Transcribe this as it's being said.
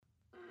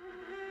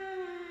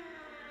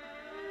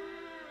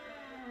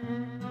Hello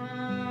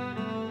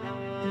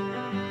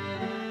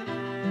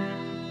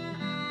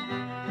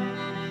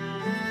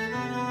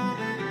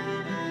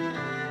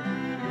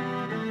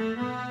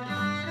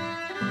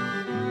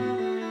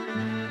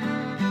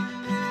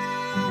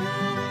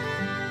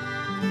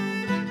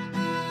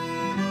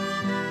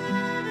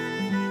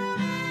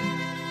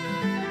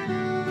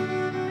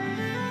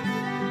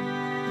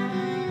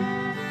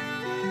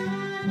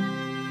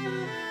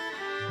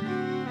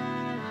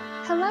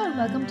and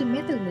welcome to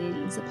Mytho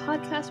Ladies, a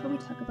podcast where we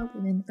talk about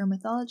women from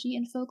mythology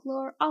and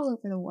folklore all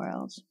over the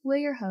world. We're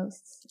your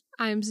hosts.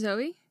 I'm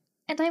Zoe.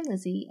 And I'm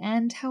Lizzie.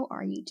 And how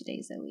are you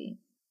today, Zoe?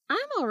 I'm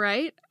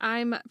alright.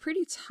 I'm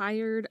pretty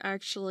tired,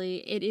 actually.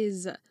 It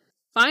is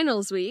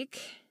finals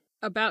week,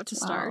 about to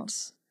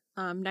start.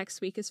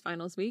 Next week is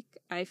finals week.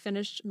 I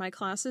finished my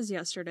classes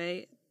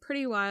yesterday.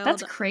 Pretty wild.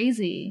 That's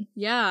crazy.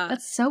 Yeah.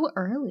 That's so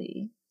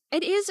early.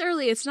 It is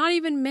early. It's not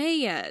even May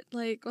yet.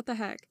 Like, what the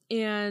heck?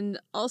 And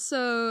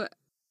also,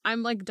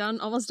 I'm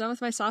almost done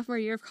with my sophomore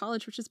year of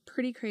college, which is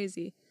pretty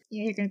crazy.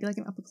 Yeah, you're gonna be like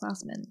an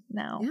upperclassman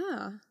now.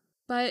 Yeah.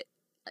 But,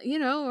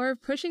 we're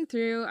pushing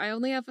through. I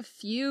only have a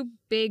few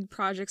big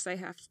projects I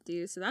have to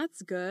do, so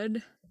that's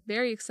good.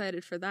 Very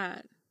excited for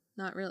that.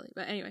 Not really,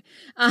 but anyway.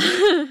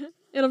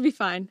 It'll be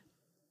fine.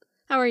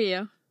 How are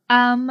you?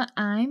 I'm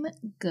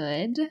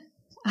good.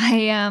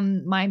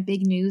 My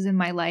big news in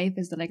my life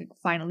is that I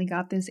finally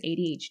got this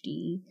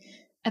ADHD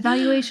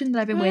evaluation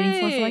that I've been waiting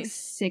for like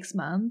 6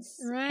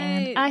 months. Right.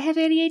 And I have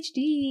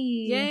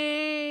ADHD.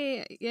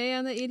 Yay! Yay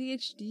on the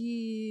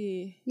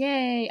ADHD.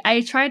 Yay.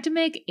 I tried to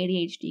make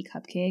ADHD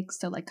cupcakes,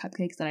 so like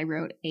cupcakes that I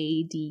wrote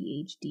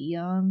ADHD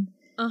on.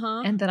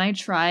 Uh-huh. And then I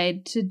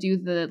tried to do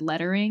the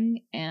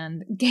lettering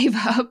and gave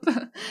up.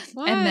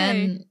 Why? And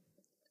then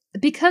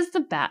because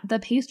the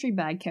pastry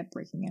bag kept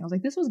breaking, I was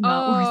like, this was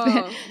not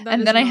worth it.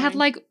 And then I had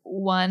like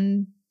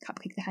one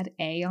cupcake that had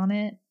A on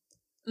it.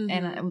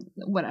 And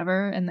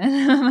whatever. And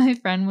then my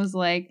friend was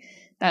like,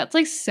 that's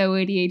like so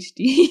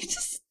ADHD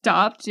to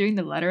stop doing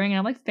the lettering. And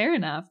I'm like, fair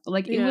enough. But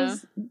like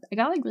I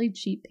got like really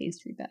cheap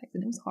pastry bags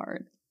and it was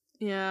hard.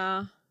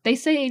 Yeah. They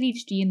say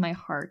ADHD in my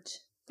heart.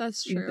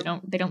 That's true.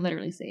 They don't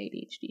literally say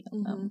ADHD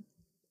on them.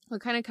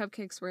 What kind of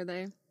cupcakes were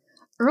they?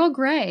 Earl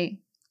Grey.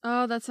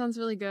 Oh, that sounds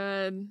really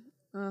good.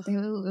 Yeah,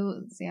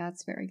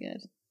 it's very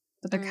good.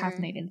 But they're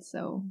caffeinated,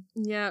 so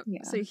yep.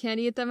 Yeah. So you can't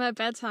eat them at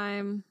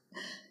bedtime.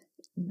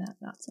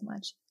 Not so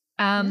much.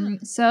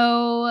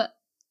 So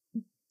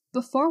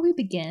before we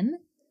begin,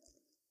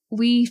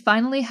 we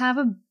finally have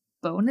a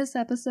bonus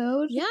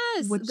episode.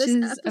 Yes,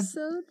 this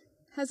episode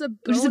has a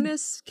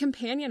bonus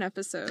companion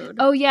episode.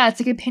 Oh yeah, it's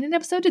a companion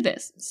episode to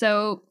this.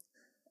 So,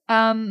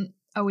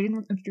 we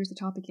didn't introduce the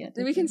topic yet.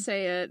 We can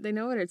say it. They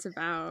know what it's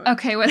about.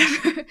 Okay,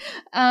 whatever.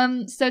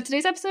 So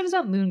today's episode is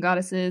about moon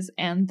goddesses,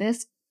 and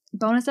this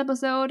bonus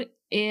episode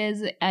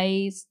is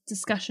a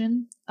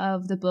discussion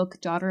of the book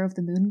Daughter of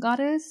the Moon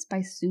Goddess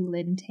by Su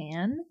Lin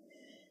Tan,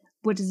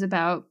 which is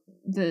about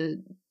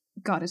the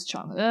goddess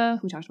Chang'e,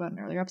 who we talked about in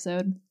an earlier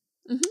episode.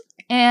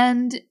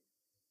 And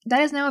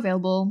that is now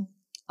available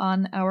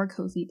on our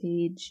Ko-fi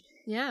page.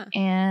 Yeah.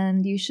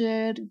 And you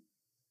should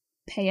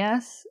pay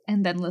us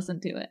and then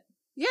listen to it.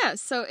 Yeah,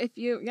 so if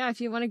you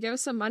want to give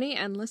us some money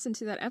and listen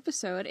to that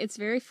episode, it's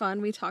very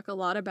fun. We talk a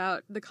lot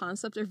about the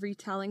concept of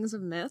retellings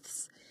of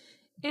myths.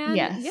 And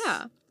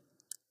yeah.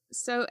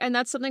 So, and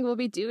that's something we'll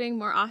be doing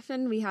more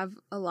often. We have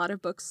a lot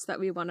of books that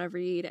we want to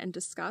read and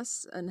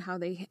discuss and how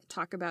they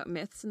talk about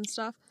myths and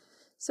stuff.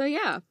 So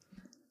yeah.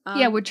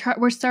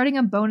 We're starting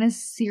a bonus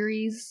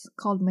series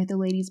called Mytho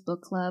Ladies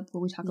Book Club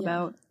where we talk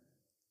about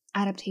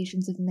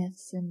adaptations of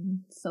myths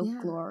and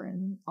folklore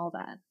and all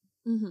that.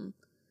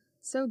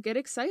 So get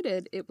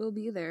excited. It will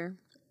be there.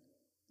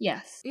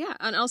 Yes. Yeah,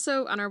 and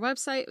also on our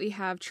website we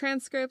have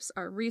transcripts,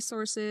 our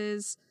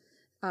resources,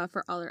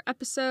 for all our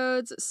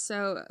episodes,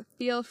 so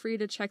feel free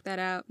to check that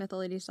out,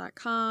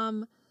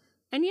 mytholadies.com.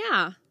 And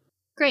yeah.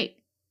 Great.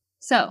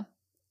 So,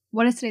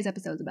 what is today's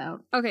episode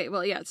about? Okay,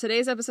 well, yeah,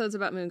 today's episode's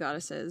about moon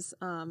goddesses.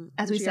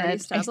 As we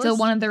said, I still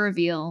wanted the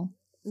reveal.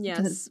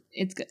 Yes.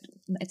 It's good.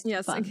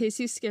 It's fun. In case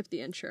you skipped the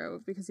intro,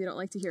 because you don't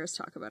like to hear us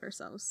talk about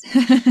ourselves.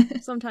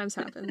 Sometimes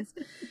happens.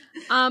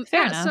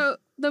 Fair enough. So,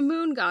 the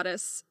moon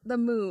goddess, the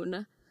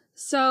moon.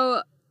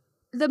 So,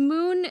 the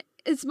moon...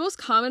 It's most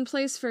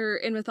commonplace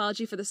in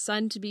mythology for the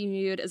sun to be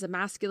viewed as a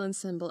masculine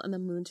symbol and the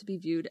moon to be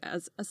viewed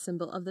as a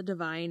symbol of the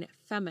divine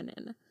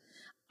feminine.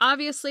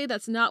 Obviously,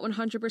 that's not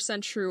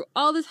 100% true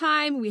all the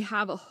time. We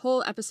have a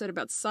whole episode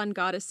about sun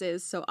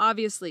goddesses, so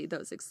obviously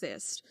those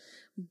exist.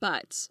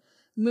 But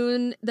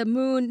the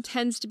moon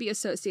tends to be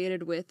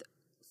associated with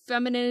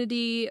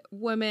femininity,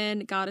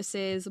 women,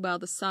 goddesses, while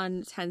the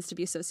sun tends to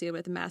be associated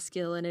with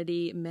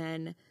masculinity,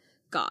 men,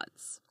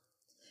 gods.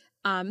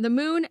 The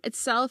moon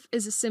itself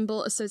is a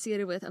symbol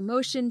associated with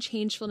emotion,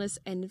 changefulness,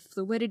 and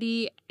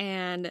fluidity,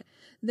 and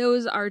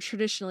those are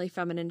traditionally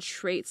feminine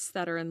traits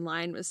that are in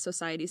line with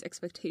society's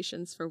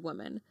expectations for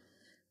women.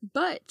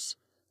 But,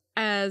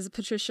 as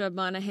Patricia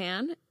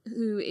Monahan,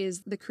 who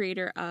is the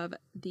creator of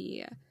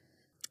the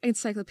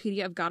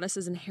Encyclopedia of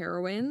Goddesses and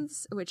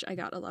Heroines, which I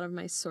got a lot of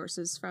my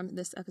sources from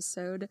this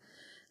episode,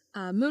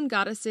 moon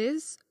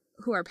goddesses,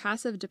 who are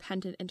passive,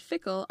 dependent, and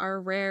fickle,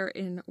 are rare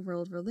in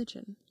world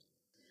religion.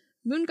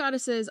 Moon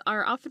goddesses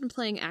are often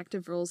playing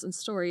active roles in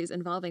stories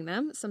involving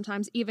them,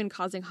 sometimes even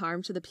causing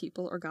harm to the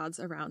people or gods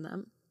around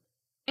them.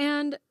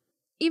 And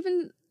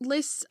even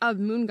lists of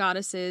moon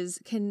goddesses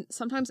can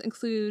sometimes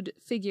include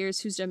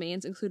figures whose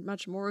domains include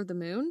much more of the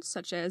moon,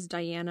 such as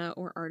Diana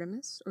or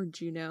Artemis or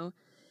Juno.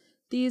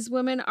 These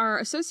women are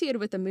associated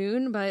with the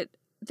moon, but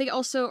they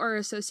also are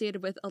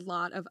associated with a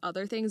lot of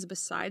other things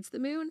besides the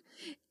moon,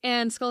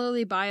 and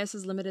scholarly bias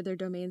has limited their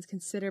domains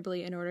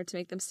considerably in order to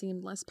make them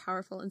seem less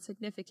powerful and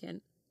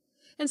significant.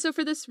 And so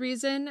for this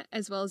reason,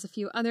 as well as a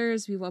few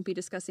others, we won't be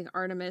discussing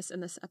Artemis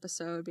in this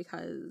episode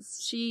because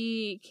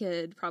she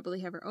could probably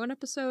have her own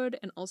episode,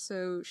 and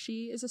also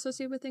she is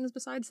associated with things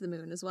besides the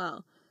moon as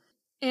well.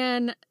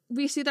 And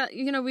we see that,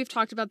 we've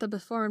talked about that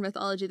before in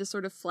mythology, the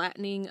sort of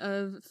flattening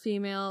of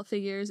female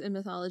figures in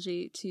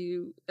mythology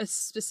to a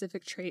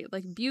specific trait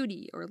like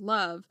beauty or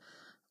love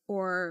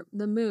or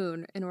the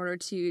moon in order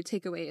to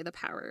take away the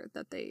power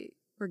that they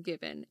were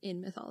given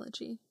in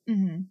mythology.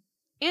 Mm-hmm.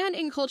 And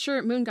in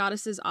culture, moon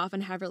goddesses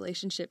often have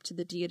relationship to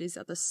the deities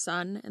of the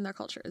sun in their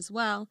culture as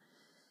well.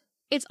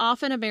 It's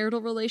often a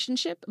marital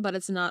relationship, but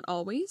it's not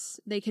always.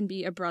 They can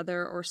be a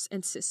brother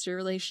and sister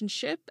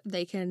relationship.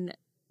 They can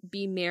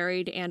be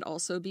married and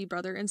also be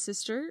brother and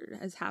sister,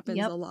 as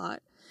happens a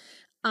lot.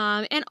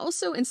 And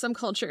also in some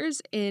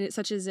cultures,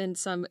 such as in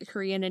some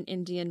Korean and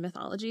Indian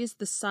mythologies,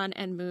 the sun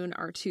and moon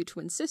are two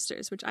twin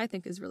sisters, which I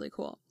think is really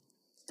cool.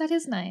 That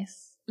is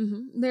nice.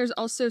 Mm-hmm. There's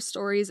also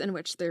stories in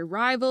which they're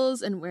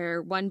rivals and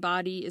where one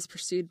body is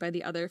pursued by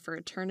the other for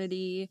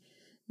eternity.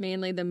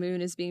 Mainly the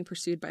moon is being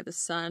pursued by the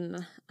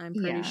sun, I'm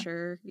pretty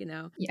sure,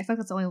 Yeah, I feel like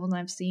that's the only one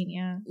I've seen,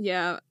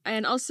 Yeah,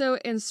 and also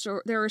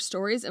there are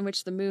stories in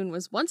which the moon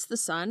was once the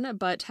sun,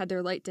 but had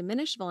their light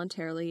diminished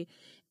voluntarily,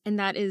 and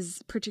that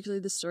is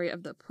particularly the story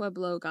of the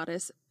Pueblo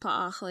goddess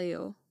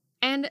Pa'ahleo.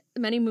 And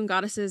many moon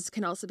goddesses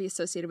can also be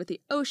associated with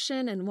the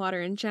ocean and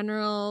water in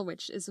general,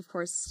 which is, of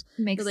course,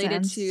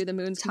 related to the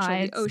moon's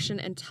control of the ocean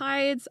and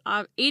tides.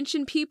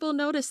 Ancient people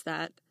noticed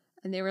that,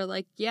 and they were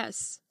like,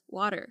 yes,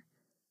 water,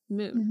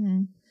 moon.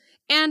 Mm-hmm.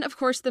 And, of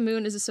course, the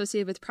moon is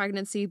associated with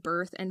pregnancy,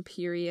 birth, and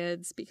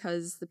periods,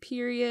 because the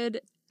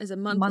period is a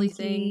monthly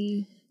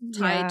thing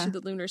tied to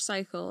the lunar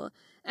cycle.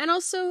 And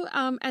also,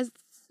 as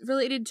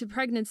related to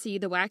pregnancy,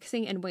 the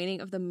waxing and waning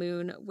of the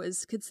moon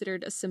was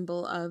considered a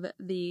symbol of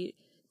the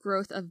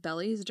growth of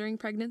bellies during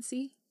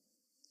pregnancy,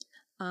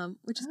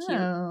 which is cute.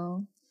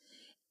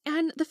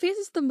 And the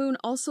phases of the moon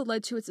also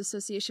led to its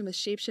association with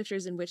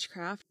shapeshifters in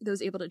witchcraft,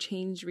 those able to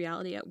change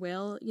reality at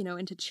will,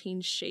 and to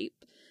change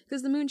shape,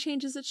 because the moon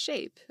changes its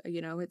shape.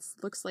 It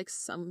looks like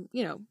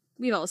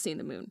we've all seen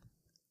the moon.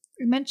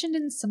 We mentioned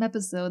in some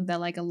episode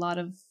that a lot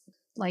of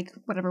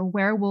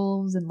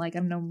werewolves and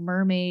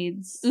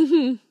mermaids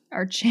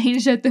are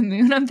changed at the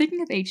moon. I'm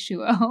thinking of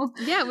H2O.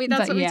 Yeah,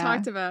 that's what we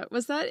talked about.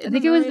 Was that I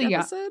think it was the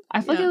episode?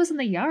 I feel like it was in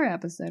the Yara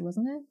episode,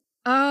 wasn't it?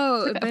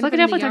 Oh, I feel like I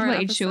definitely talked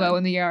about H2O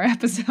in the Yara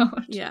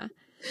episode. Yeah.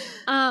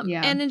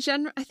 And in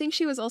general, I think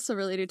she was also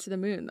related to the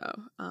moon,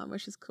 though,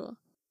 which is cool.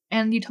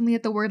 And you told me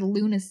that the word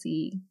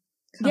lunacy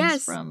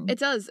comes from... Yes, it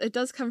does. It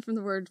does come from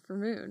the word for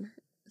moon.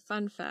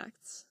 Fun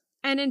facts.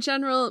 And in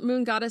general,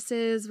 moon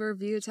goddesses were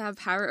viewed to have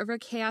power over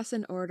chaos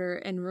and order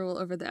and rule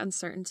over the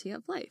uncertainty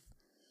of life.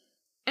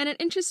 And an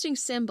interesting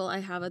symbol I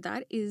have of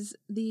that is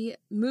the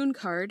moon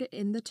card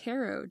in the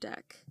tarot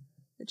deck,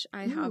 which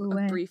I have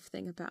a brief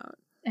thing about.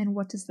 And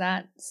what does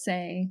that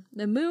say?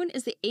 The moon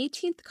is the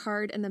 18th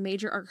card in the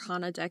major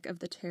arcana deck of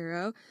the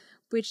tarot,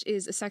 which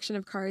is a section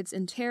of cards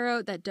in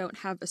tarot that don't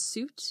have a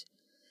suit.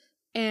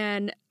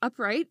 And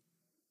upright,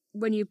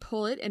 when you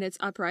pull it and it's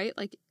upright,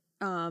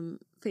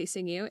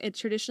 facing you, it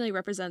traditionally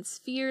represents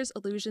fears,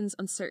 illusions,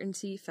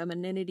 uncertainty,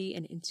 femininity,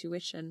 and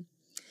intuition.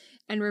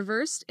 And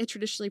reversed, it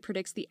traditionally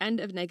predicts the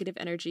end of negative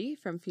energy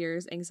from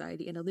fears,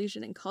 anxiety, and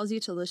illusion, and calls you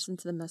to listen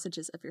to the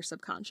messages of your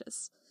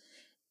subconscious.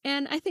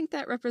 And I think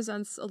that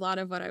represents a lot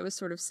of what I was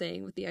sort of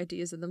saying with the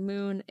ideas of the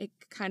moon. It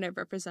kind of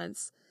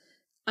represents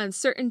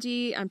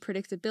uncertainty,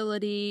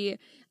 unpredictability,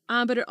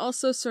 but it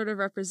also sort of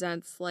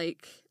represents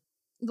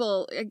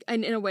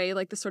and in a way,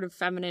 the sort of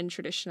feminine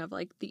tradition of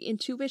the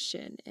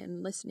intuition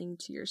and listening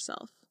to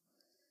yourself.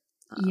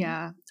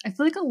 Yeah. I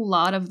feel like a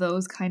lot of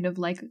those kind of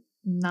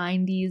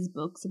 90s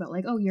books about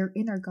your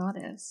inner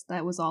goddess,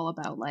 that was all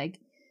about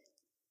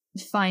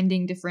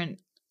finding different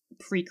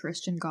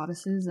pre-Christian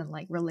goddesses and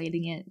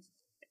relating it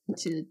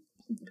to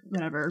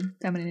whatever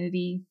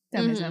femininity,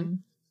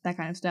 feminism, that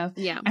kind of stuff.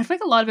 Yeah. I feel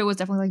like a lot of it was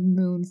definitely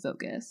moon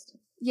focused.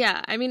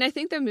 Yeah. I mean, I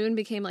think the moon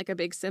became a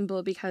big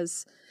symbol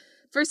because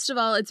first of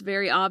all, it's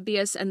very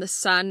obvious, and the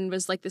sun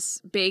was this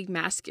big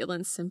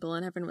masculine symbol,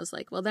 and everyone was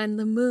well, then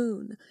the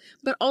moon.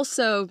 But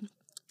also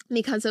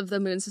because of the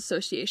moon's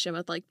association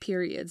with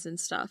periods and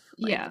stuff.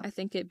 I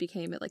think it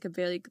became a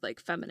very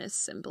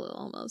feminist symbol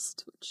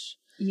almost, which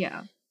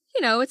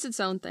it's its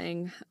own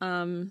thing.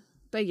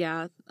 But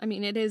yeah, I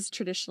mean, it is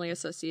traditionally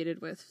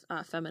associated with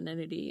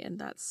femininity, and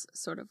that's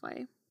sort of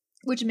why.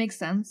 Which makes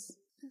sense.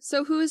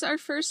 So who is our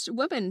first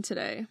woman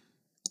today?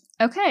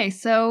 Okay,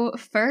 so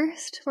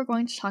first we're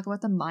going to talk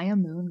about the Maya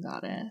moon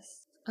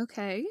goddess.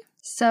 Okay.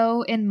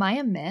 So in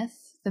Maya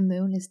myth, the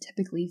moon is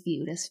typically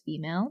viewed as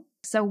female.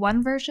 So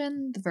one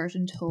version, the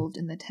version told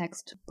in the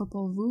text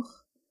Popol Vuh,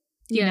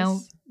 you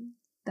know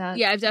that.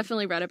 Yeah, I've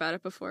definitely read about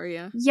it before,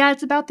 yeah. Yeah,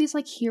 it's about these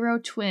like hero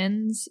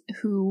twins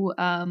who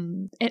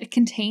it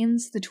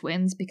contains the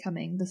twins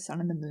becoming the sun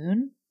and the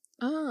moon.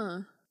 Ah.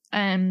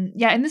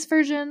 Yeah, in this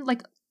version,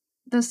 like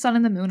the sun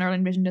and the moon are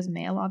envisioned as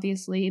male,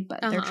 obviously,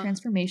 but their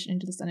transformation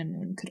into the sun and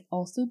moon could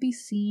also be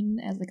seen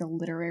as like a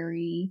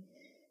literary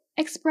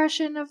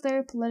expression of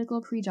their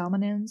political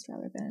predominance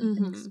rather than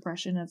an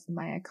expression of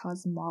Maya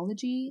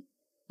cosmology.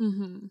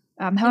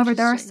 However,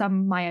 there are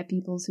some Maya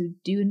peoples who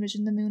do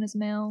envision the moon as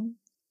male,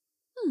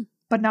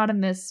 but not in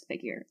this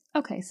figure.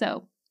 Okay,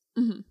 so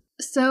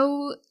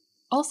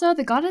also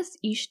the goddess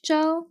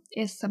Ixchel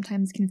is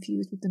sometimes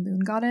confused with the moon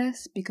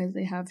goddess because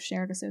they have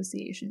shared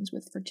associations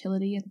with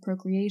fertility and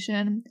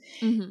procreation.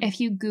 If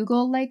you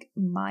Google like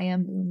Maya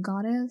moon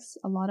goddess,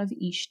 a lot of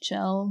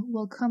Ixchel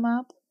will come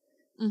up,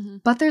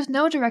 but there's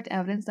no direct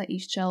evidence that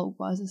Ixchel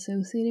was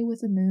associated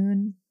with the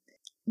moon.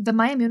 The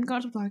Maya moon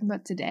goddess we're talking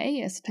about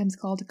today is sometimes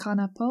called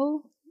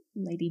Kanapo,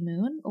 Lady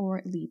Moon,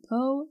 or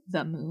Lipo,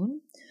 the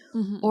moon,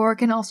 or it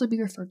can also be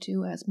referred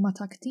to as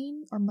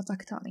Mataktin or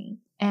Mataktani,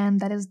 and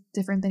that is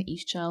different than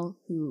Ixchel,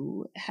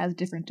 who has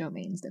different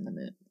domains than the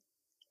moon.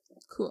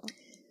 Cool.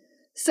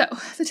 So,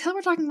 the tale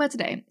we're talking about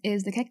today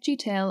is the Kekchi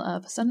tale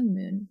of Sun and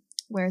Moon,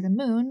 where the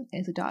moon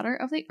is the daughter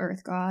of the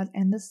earth god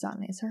and the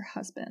sun is her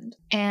husband.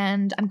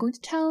 And I'm going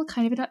to tell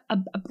kind of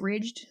an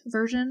abridged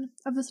version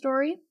of the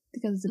story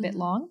because it's a bit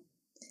long.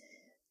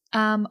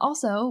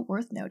 Also,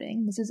 worth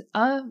noting, this is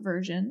a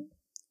version,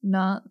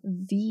 not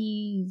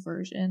the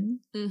version.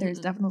 There's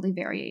definitely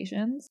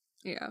variations.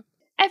 Yeah.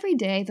 Every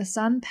day, the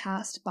sun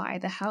passed by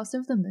the house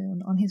of the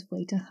moon on his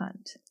way to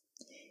hunt.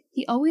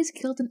 He always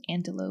killed an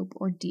antelope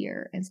or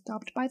deer and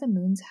stopped by the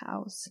moon's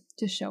house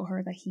to show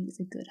her that he's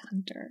a good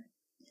hunter.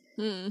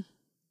 I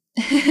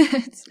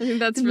think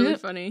that's really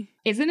funny.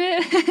 Isn't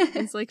it?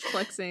 It's like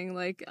flexing,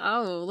 like,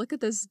 oh, look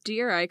at this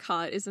deer I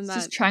caught. Isn't that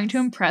just trying to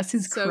impress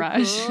his so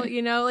crush? Cool?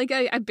 You know, like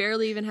I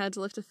barely even had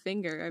to lift a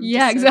finger.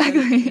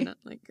 Exactly.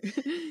 Like...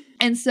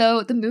 And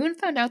so the moon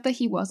found out that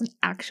he wasn't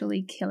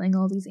actually killing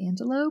all these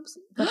antelopes,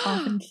 but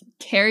often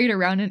carried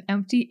around an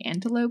empty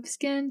antelope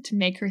skin to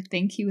make her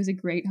think he was a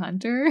great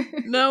hunter.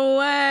 No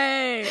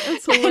way!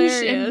 That's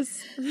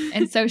hilarious.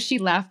 and so she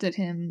laughed at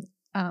him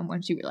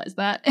when she realized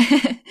that.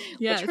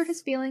 Which hurt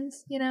his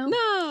feelings, you know?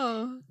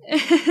 No!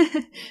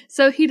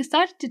 So he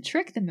decided to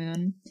trick the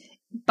moon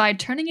by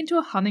turning into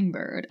a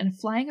hummingbird and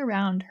flying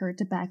around her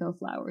tobacco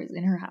flowers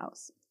in her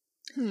house.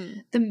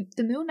 The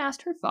moon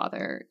asked her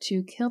father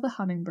to kill the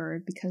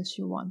hummingbird because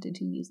she wanted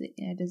to use it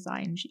in a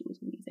design she was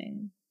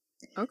weaving.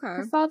 Okay.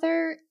 Her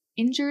father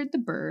injured the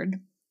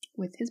bird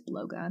with his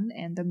blowgun,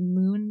 and the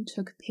moon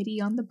took pity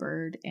on the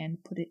bird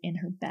and put it in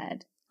her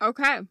bed.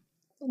 Okay.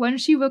 When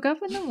she woke up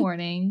in the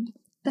morning,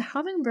 the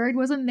hummingbird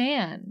was a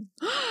man.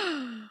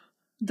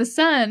 The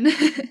sun.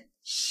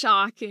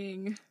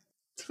 Shocking.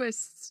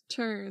 Twists,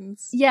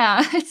 turns.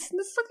 Yeah, it's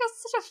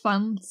such a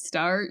fun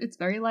start. It's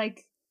very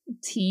like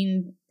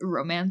teen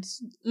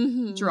romance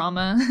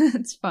drama.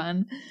 It's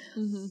fun.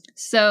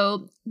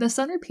 So the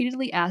sun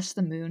repeatedly asked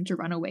the moon to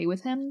run away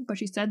with him, but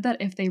she said that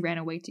if they ran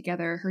away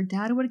together, her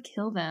dad would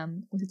kill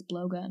them with his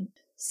blowgun.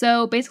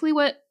 So basically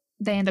what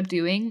they end up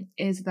doing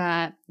is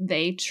that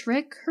they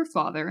trick her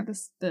father,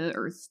 the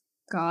earth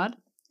god,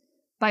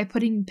 by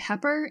putting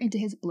pepper into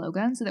his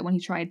blowgun so that when he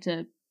tried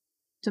to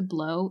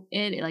blow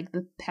it, like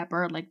the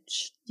pepper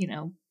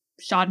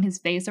shot in his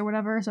face or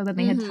whatever, so that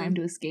they had time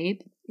to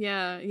escape.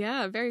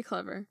 Yeah, very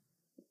clever.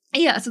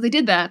 Yeah, so they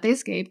did that. They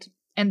escaped.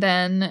 And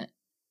then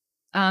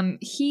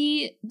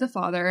the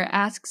father,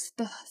 asks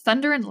the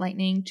thunder and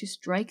lightning to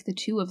strike the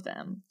two of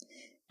them.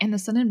 And the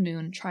sun and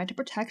moon try to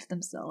protect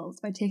themselves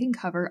by taking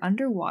cover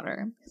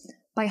underwater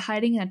by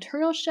hiding in a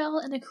turtle shell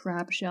and a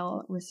crab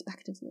shell,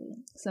 respectively.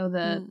 So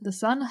the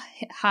sun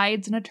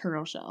hides in a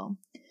turtle shell.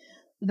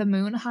 The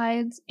moon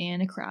hides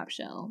in a crab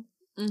shell.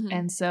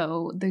 And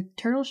so the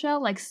turtle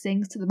shell like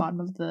sinks to the bottom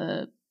of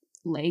the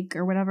lake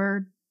or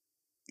whatever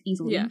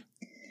easily. Yeah.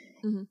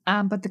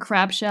 But the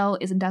crab shell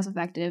isn't as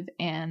effective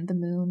and the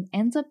moon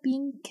ends up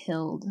being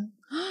killed.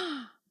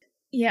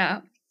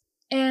 Yeah.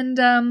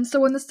 And so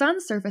when the sun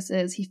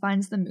surfaces, he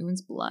finds the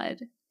moon's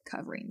blood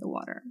covering the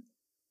water.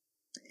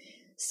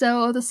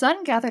 So the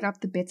sun gathered up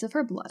the bits of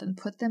her blood and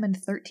put them in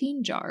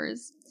 13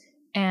 jars.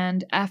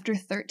 And after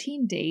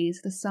 13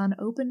 days, the sun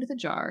opened the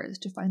jars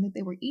to find that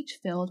they were each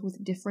filled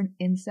with different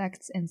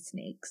insects and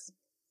snakes.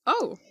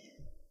 Oh.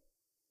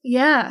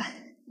 Yeah.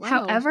 Wow.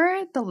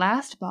 However, the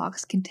last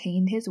box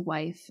contained his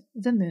wife,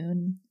 the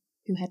moon,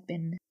 who had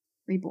been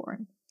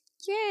reborn.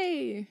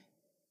 Yay.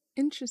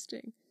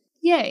 Interesting.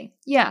 Yay.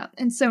 Yeah.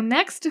 And so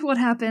next what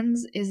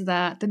happens is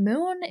that the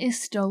moon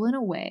is stolen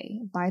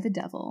away by the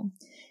devil,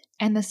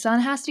 and the sun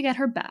has to get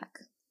her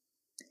back.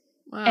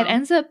 Wow. It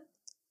ends up,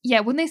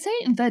 when they say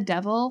the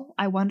devil,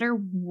 I wonder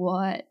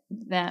what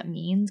that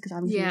means, because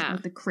obviously it's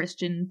like the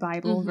Christian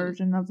Bible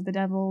version of the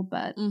devil,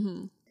 but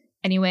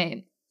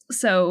anyway,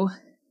 so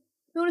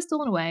Moon is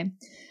stolen away.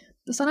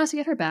 The sun has to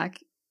get her back,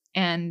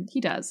 and he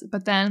does.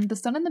 But then the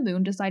sun and the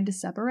moon decide to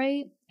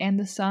separate, and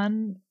the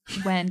sun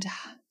went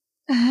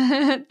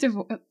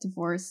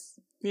divorce.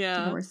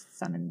 Yeah. Divorce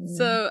sun and moon.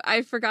 So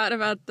I forgot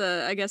about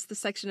the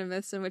section of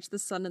myths in which the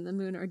sun and the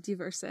moon are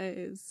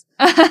divorcees.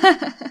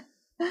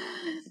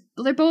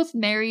 They're both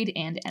married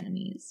and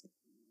enemies.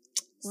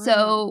 Wow.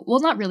 So,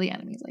 well, not really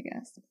enemies, I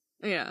guess.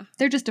 Yeah.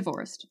 They're just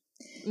divorced.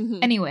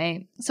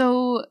 Anyway,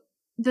 so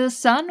the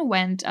sun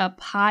went up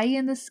high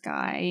in the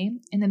sky,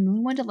 and the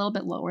moon went a little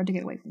bit lower to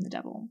get away from the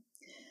devil.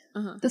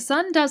 The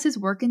sun does his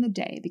work in the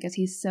day because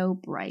he's so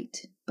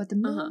bright, but the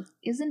moon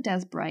isn't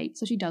as bright,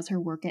 so she does her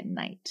work at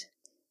night.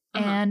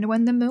 And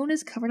when the moon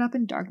is covered up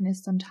in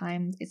darkness,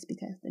 sometimes it's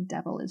because the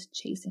devil is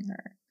chasing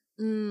her.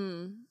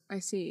 I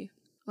see.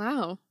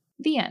 Wow.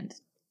 The end.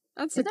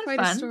 That's quite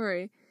a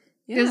story.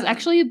 Yeah. There's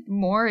actually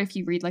more if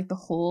you read like the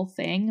whole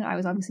thing. I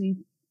was obviously,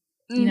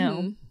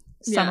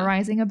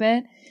 summarizing a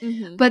bit.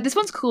 But this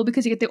one's cool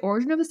because you get the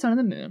origin of the sun and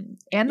the moon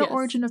and the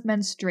origin of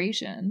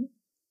menstruation.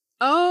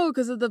 Oh,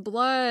 because of the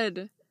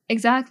blood.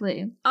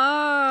 Exactly.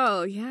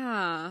 Oh,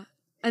 yeah.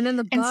 And then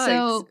the bugs. And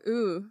so,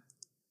 ooh.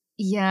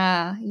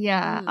 Yeah.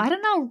 I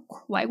don't know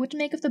quite what to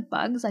make of the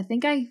bugs. I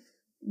think I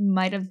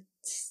might have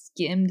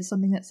skimmed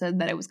something that said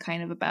that it was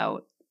kind of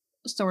about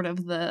sort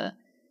of the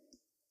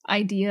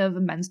idea of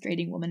a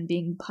menstruating woman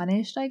being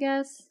punished, I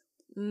guess.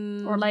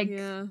 Or like,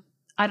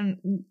 I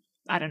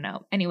don't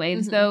know.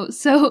 Anyways,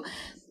 so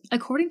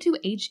according to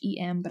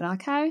H.E.M.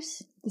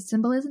 Brackhaus, the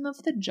symbolism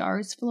of the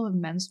jars full of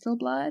menstrual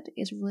blood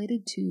is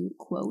related to,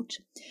 quote,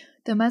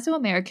 the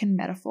Mesoamerican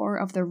metaphor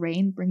of the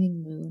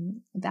rain-bringing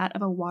moon, that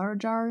of a water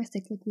jar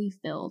cyclically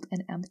filled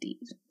and emptied.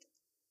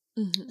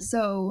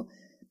 So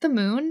the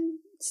moon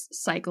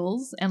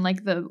cycles and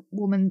like the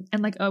woman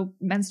and like a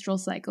menstrual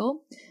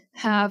cycle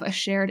have a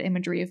shared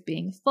imagery of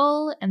being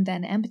full and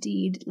then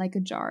emptied, like a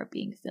jar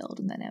being filled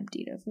and then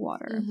emptied of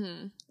water.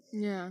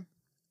 Yeah.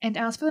 And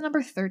as for the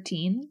number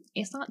 13,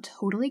 it's not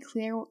totally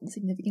clear what the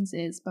significance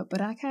is, but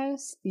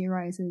Brackhaus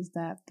theorizes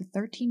that the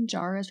 13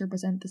 jars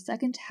represent the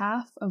second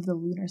half of the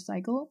lunar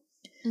cycle,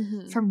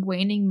 from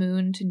waning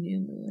moon to new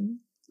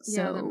moon.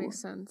 So, that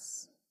makes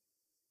sense.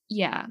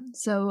 Yeah,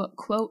 so,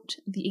 quote,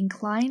 the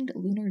inclined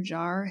lunar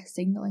jar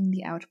signaling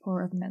the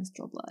outpour of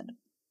menstrual blood.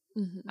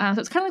 So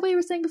it's kind of like what you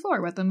were saying before,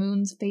 about the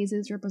moon's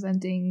phases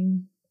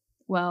representing,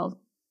 well,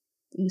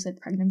 you said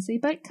pregnancy,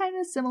 but kind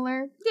of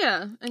similar.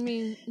 Yeah, I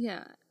mean,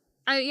 yeah.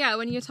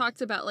 When you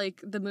talked about,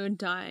 like, the moon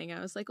dying, I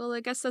was like, well, I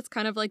guess that's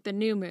kind of like the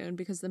new moon,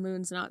 because the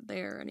moon's not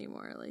there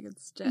anymore. Like,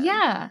 it's dead.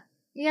 Yeah.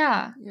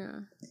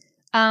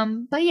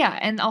 But yeah,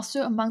 and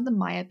also among the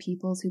Maya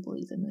peoples who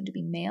believe the moon to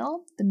be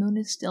male, the moon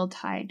is still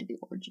tied to the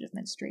origin of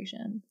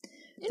menstruation.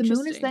 The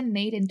moon is then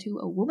made into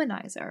a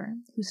womanizer,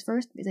 whose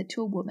first visit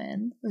to a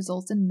woman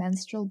results in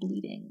menstrual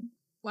bleeding.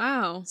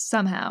 Wow.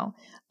 Somehow.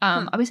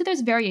 Obviously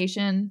there's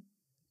variation,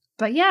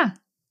 but yeah.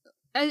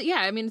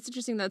 I mean, it's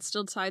interesting that it's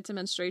still tied to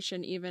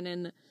menstruation, even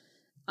in,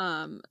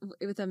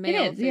 with a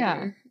male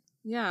figure.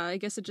 Yeah, I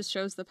guess it just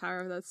shows the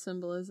power of that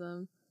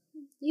symbolism.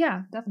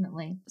 Yeah,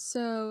 definitely.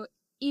 So,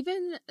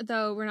 even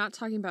though we're not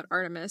talking about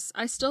Artemis,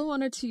 I still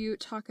wanted to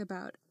talk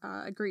about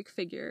a Greek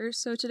figure.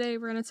 So today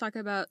we're going to talk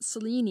about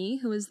Selene,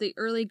 who is the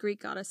early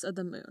Greek goddess of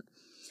the moon.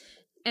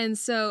 And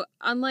so,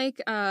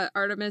 unlike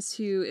Artemis,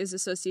 who is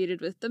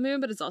associated with the moon,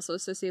 but is also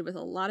associated with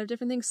a lot of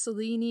different things,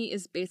 Selene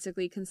is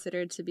basically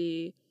considered to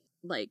be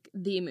like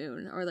the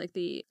moon, or like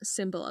the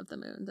symbol of the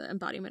moon, the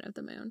embodiment of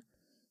the moon.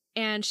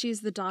 And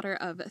she's the daughter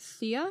of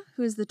Thea,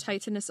 who is the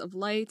Titaness of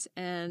light,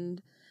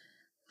 and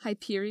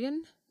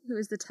Hyperion, who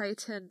is the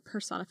Titan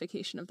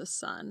personification of the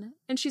sun.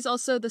 And she's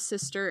also the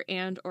sister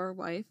and or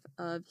wife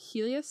of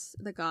Helios,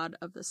 the god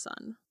of the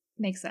sun.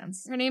 Makes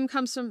sense. Her name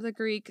comes from the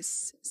Greek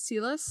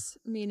Selos,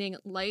 meaning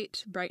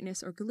light,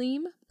 brightness, or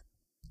gleam.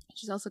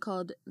 She's also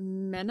called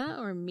Mena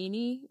or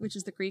Mene, which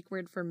is the Greek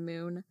word for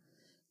moon.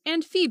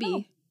 And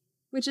Phoebe,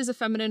 which is a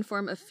feminine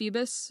form of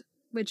Phoebus,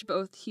 which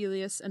both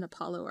Helios and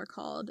Apollo are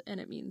called, and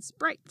it means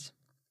bright.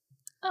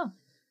 Oh.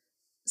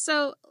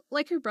 So,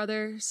 like her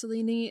brother,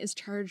 Selene is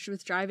charged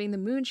with driving the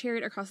moon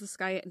chariot across the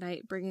sky at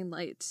night, bringing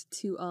light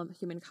to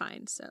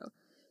humankind. So,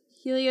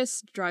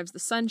 Helios drives the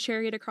sun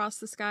chariot across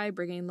the sky,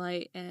 bringing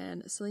light,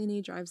 and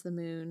Selene drives the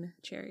moon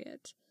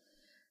chariot.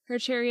 Her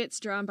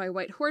chariot's drawn by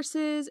white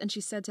horses, and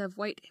she's said to have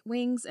white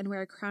wings and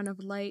wear a crown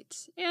of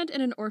light. And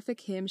in an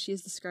Orphic hymn, she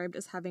is described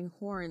as having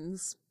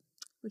horns,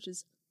 which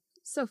is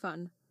so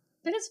fun.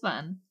 It is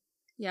fun.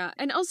 Yeah,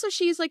 and also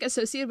she's, like,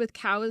 associated with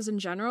cows in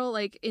general.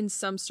 Like, in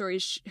some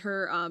stories,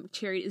 her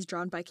chariot is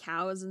drawn by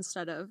cows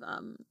instead of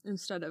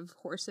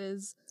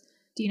horses.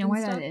 Do you know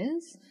why that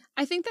is?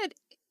 I think that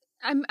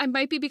I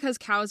might be because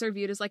cows are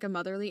viewed as, like, a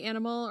motherly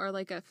animal, or,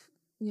 like, a,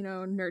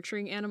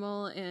 nurturing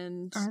animal,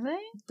 and... Are they?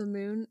 The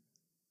moon...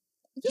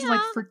 Just,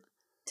 like,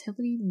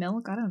 fertility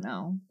milk? I don't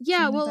know.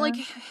 Yeah, Something well, like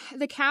like,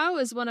 the cow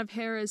is one of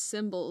Hera's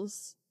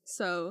symbols,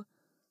 so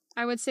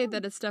I would say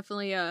that it's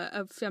definitely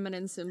a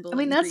feminine symbol. I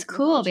mean, in that's Greek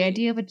cool. The mythology.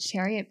 idea of a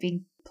chariot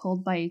being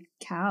pulled by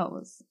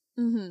cows.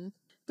 Mm-hmm.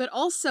 But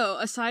also,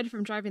 aside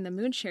from driving the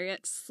moon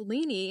chariot,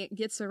 Selene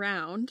gets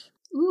around.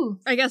 Ooh.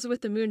 I guess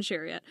with the moon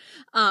chariot.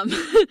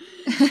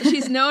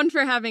 She's known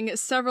for having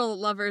several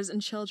lovers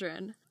and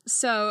children.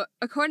 So,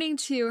 according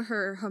to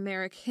her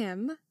Homeric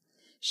hymn,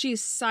 she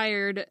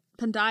sired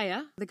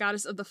Pandaia, the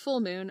goddess of the full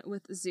moon,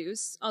 with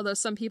Zeus, although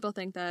some people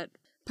think that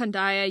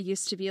Pandaia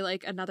used to be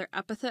like another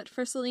epithet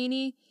for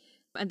Selene,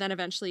 and then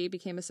eventually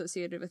became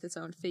associated with its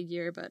own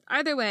figure. But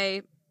either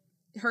way,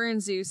 her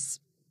and Zeus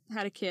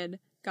had a kid,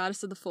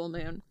 goddess of the full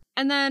moon.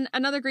 And then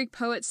another Greek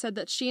poet said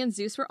that she and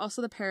Zeus were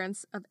also the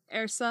parents of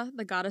Ersa,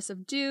 the goddess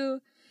of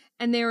dew,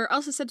 and they were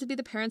also said to be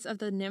the parents of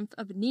the nymph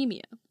of Nemea,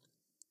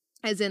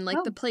 as in,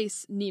 like, the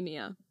place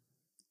Nemea,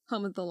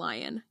 home of the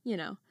lion, you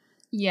know.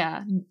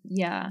 Yeah.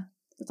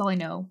 That's all I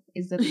know,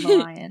 is the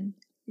lion.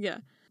 Yeah.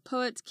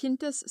 Poet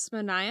Quintus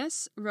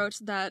Smyrnaeus wrote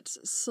that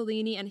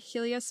Selene and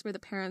Helios were the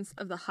parents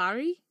of the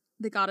Hari,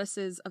 the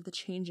goddesses of the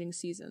changing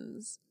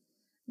seasons.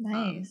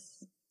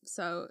 Nice.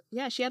 So,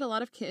 yeah, she had a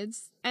lot of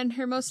kids, and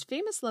her most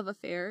famous love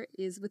affair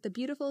is with the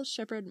beautiful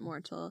shepherd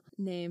mortal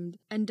named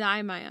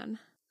Endymion,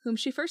 whom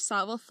she first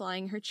saw while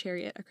flying her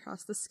chariot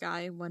across the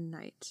sky one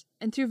night.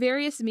 And through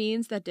various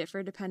means that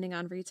differ depending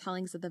on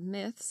retellings of the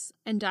myths,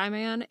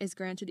 Endymion is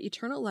granted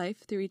eternal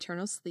life through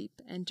eternal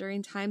sleep, and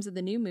during times of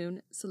the new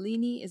moon,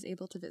 Selene is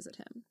able to visit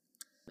him.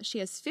 She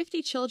has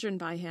 50 children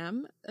by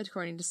him,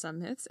 according to some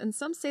myths, and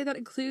some say that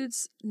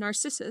includes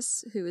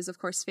Narcissus, who is, of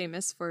course,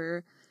 famous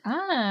for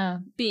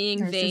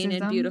being vain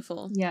and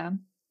beautiful. Yeah.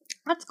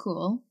 That's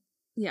cool.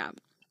 Yeah.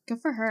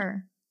 Good for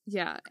her.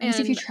 Yeah. And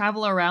if you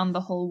travel around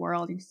the whole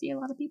world, you see a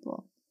lot of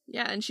people.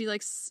 Yeah, and she,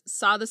 like,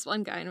 saw this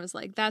one guy and was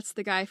like, that's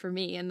the guy for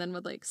me, and then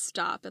would, like,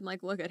 stop and,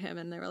 like, look at him,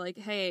 and they were like,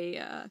 hey,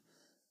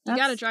 you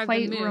gotta drive the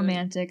moon. That's quite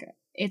romantic.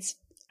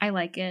 I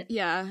like it.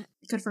 Yeah.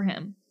 Good for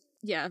him.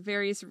 Yeah,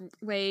 various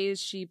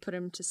ways she put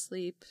him to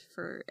sleep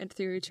through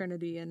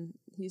eternity, and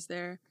he's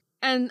there.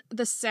 And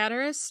the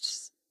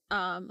satirist,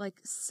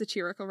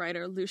 satirical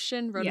writer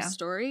Lucian wrote a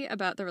story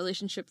about the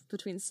relationship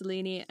between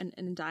Selene and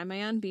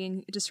Endymion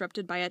being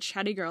disrupted by a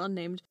chatty girl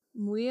named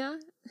Muia,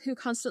 who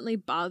constantly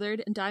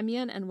bothered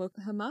Endymion and woke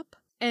him up.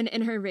 And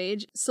in her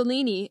rage,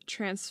 Selene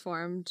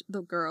transformed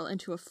the girl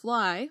into a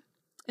fly,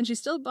 and she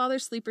still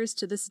bothers sleepers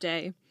to this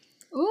day.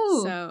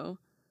 Ooh. So,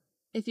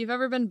 if you've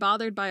ever been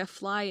bothered by a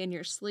fly in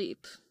your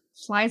sleep...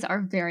 Flies are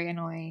very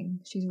annoying.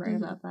 She's right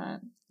about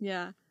that.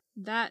 Yeah,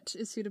 that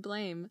is who to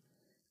blame.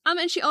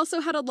 And she also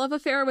had a love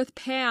affair with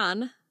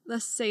Pan, the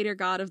satyr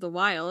god of the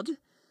wild.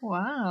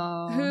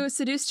 Wow. Who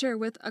seduced her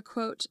with a,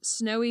 quote,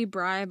 snowy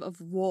bribe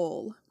of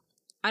wool.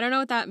 I don't know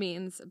what that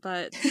means,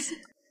 but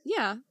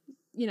yeah,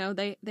 you know,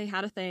 they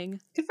had a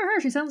thing. Good for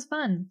her. She sounds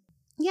fun.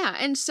 Yeah,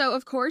 and so,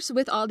 of course,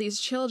 with all these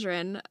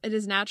children, it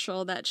is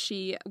natural that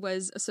she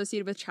was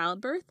associated with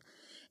childbirth.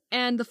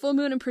 And the full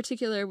moon in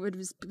particular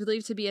was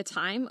believed to be a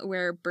time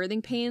where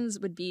birthing pains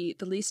would be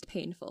the least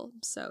painful.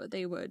 So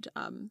they would,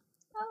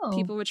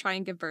 people would try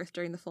and give birth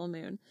during the full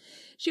moon.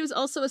 She was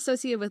also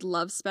associated with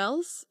love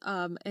spells,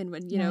 and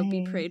would,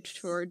 be prayed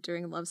toward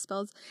during love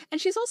spells.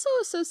 And she's also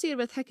associated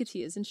with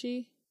Hecate, isn't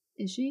she?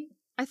 Is she?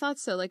 I thought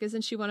so. Like,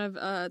 isn't she one of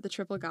the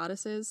triple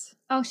goddesses?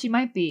 Oh, she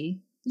might be.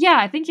 Yeah,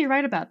 I think you're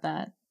right about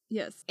that.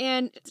 Yes,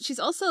 and she's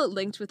also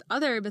linked with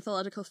other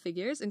mythological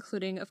figures,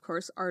 including, of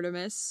course,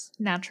 Artemis.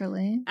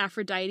 Naturally.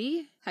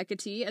 Aphrodite,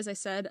 Hecate, as I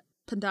said,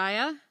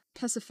 Pandaia,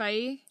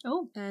 Pasiphae,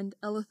 and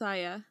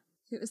Eileithyia,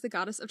 who is the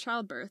goddess of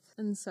childbirth.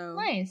 And so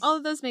all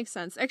of those make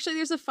sense. Actually,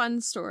 there's a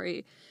fun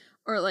story,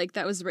 or like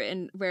that was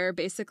written, where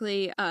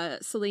basically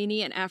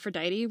Selene and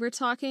Aphrodite were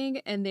talking,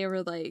 and they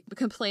were like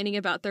complaining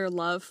about their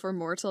love for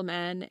mortal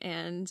men,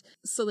 and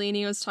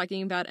Selene was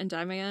talking about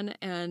Endymion,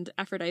 and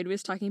Aphrodite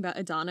was talking about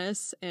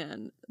Adonis,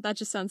 and that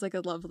just sounds like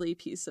a lovely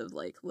piece of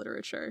like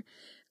literature.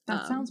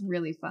 That sounds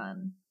really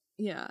fun.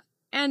 Yeah.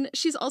 And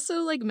she's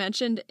also like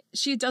mentioned,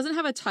 she doesn't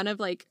have a ton of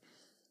like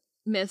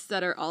myths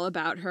that are all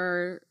about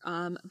her,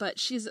 but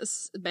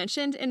she's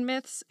mentioned in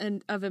myths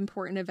and of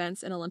important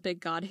events in Olympic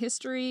god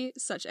history,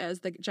 such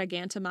as the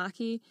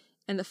Gigantomachy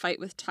and the fight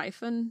with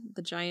Typhon,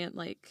 the giant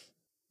like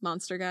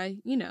monster guy.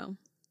 You know,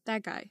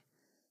 that guy.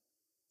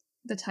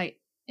 The Titan?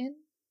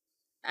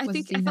 I felt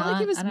like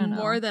he was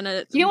more than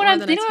a. You know what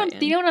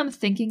I'm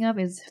thinking of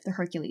is the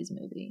Hercules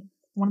movie.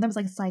 One of them is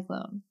like a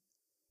cyclone.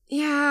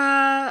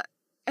 Yeah.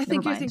 I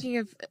think you're thinking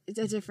of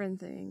a different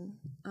thing.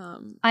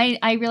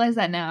 I realize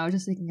that now. I was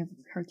just thinking of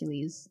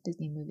Hercules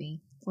Disney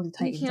movie. Or the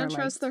Titans. You can't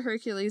trust the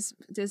Hercules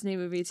Disney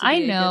movie to be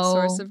a good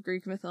source of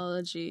Greek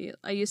mythology.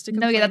 I used to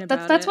complain about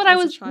it. That's what I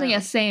was. Yeah,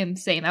 same.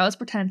 I was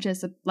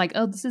pretentious. Like,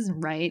 oh, this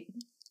isn't right,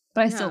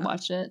 but I still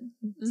watch it.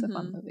 It's a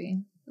fun movie.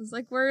 It's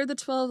like, where are the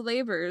 12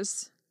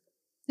 labors?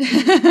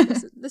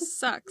 This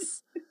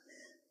sucks.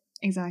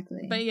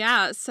 Exactly. But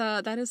yeah,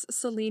 so that is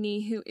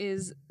Selene, who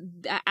is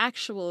the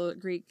actual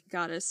Greek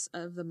goddess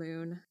of the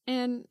moon.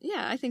 And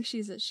yeah, I think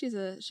she's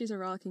a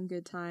rollicking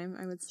good time,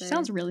 I would say.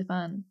 Sounds really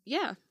fun.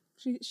 Yeah,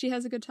 she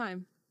has a good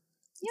time.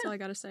 That's all I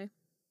gotta say.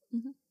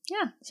 Mm-hmm.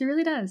 Yeah, she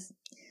really does.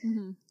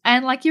 Mm-hmm.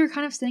 And like you were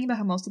kind of saying about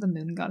how most of the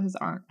moon goddesses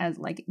aren't as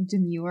like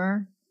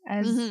demure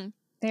as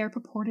they are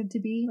purported to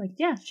be. Like,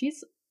 yeah,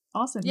 she's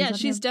awesome. Yeah,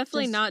 she's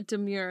definitely not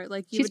demure.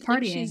 Like you would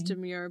think she's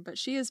demure, but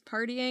she is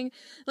partying.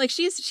 Like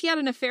she had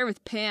an affair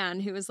with Pan,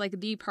 who was like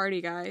the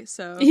party guy.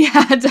 So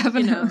yeah,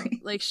 definitely. You know,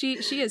 like she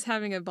is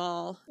having a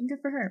ball.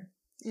 Good for her.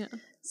 Yeah.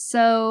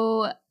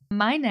 So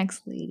my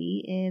next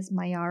lady is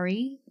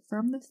Mayari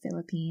from the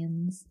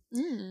Philippines.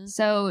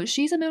 So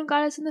she's a moon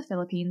goddess in the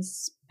Philippines,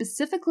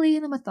 specifically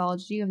in the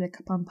mythology of the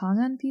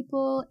Kapampangan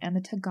people and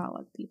the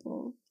Tagalog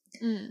people.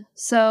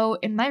 So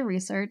in my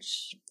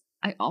research,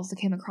 I also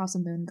came across a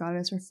moon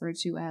goddess referred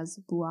to as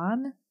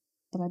Buwan,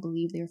 but I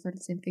believe they refer to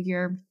the same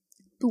figure.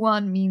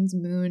 Buwan means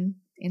moon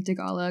in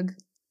Tagalog.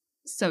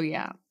 So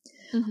yeah.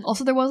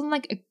 Also, there wasn't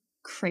like a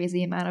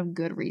crazy amount of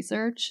good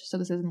research, so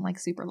this isn't like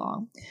super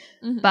long.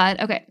 But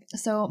okay,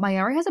 so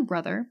Mayari has a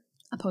brother,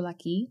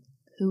 Apolaki,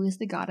 who is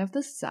the god of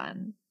the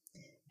sun.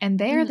 And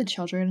they are the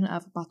children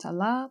of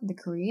Bathala, the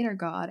creator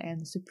god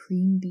and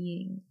supreme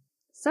being.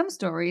 Some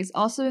stories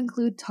also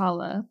include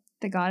Tala,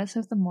 the goddess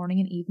of the morning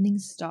and evening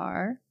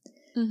star,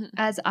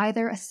 as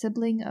either a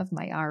sibling of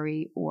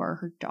Mayari or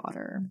her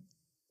daughter.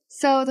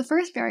 So the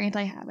first variant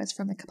I have is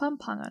from the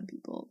Kapampangan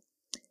people.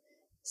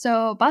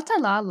 So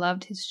Bathala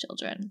loved his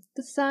children,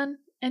 the sun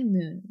and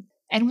moon,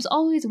 and was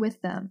always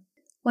with them.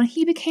 When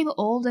he became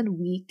old and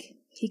weak,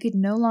 he could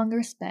no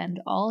longer spend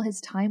all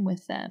his time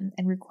with them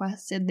and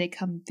requested they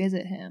come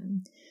visit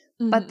him.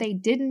 But they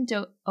didn't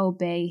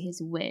obey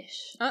his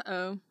wish.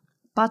 Uh-oh.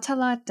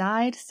 Bathala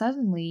died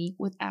suddenly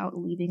without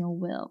leaving a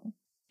will.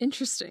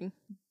 Interesting.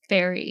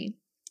 Very.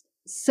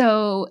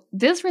 So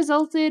this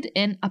resulted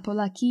in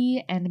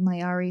Apolaki and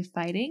Mayari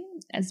fighting,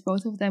 as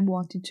both of them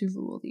wanted to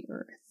rule the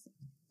earth.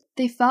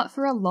 They fought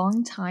for a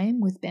long time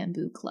with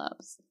bamboo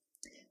clubs.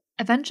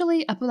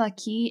 Eventually,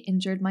 Apolaki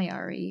injured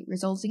Mayari,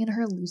 resulting in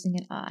her losing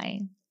an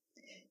eye.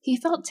 He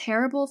felt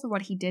terrible for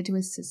what he did to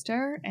his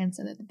sister and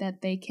said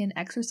that they can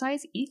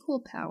exercise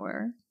equal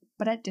power,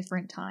 but at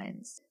different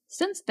times.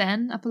 Since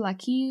then,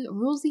 Apolaki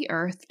rules the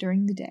earth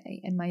during the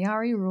day, and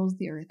Mayari rules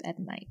the earth at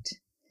night.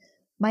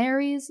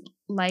 Mayari's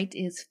light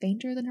is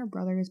fainter than her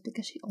brother's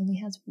because she only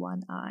has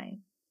one eye.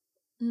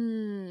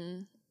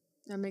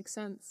 That makes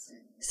sense.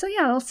 So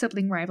yeah, a little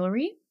sibling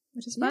rivalry,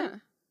 which is fun. Yeah.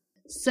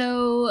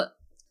 So,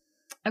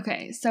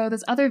 okay, so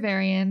this other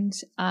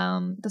variant,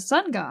 the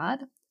sun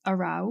god,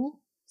 Arau,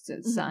 so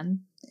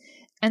sun,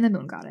 and the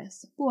moon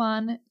goddess,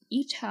 Buwan,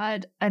 each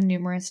had a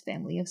numerous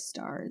family of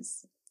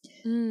stars.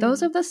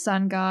 Those of the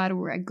sun god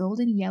were a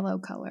golden yellow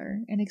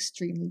color and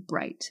extremely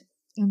bright,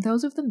 and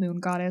those of the moon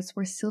goddess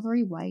were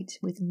silvery white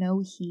with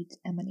no heat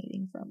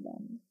emanating from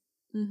them.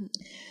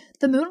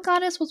 The moon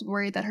goddess was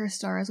worried that her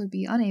stars would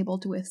be unable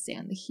to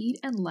withstand the heat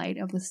and light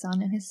of the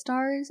sun and his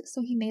stars,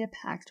 so he made a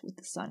pact with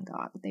the sun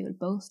god that they would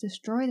both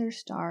destroy their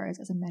stars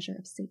as a measure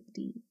of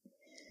safety.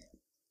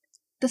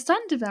 The sun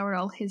devoured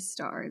all his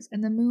stars,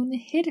 and the moon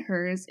hid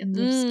hers in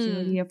the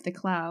obscurity of the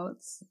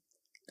clouds.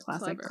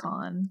 Classic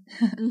con.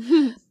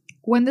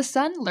 When the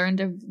sun learned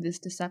of this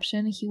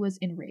deception, he was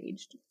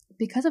enraged.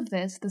 Because of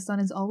this, the sun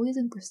is always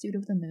in pursuit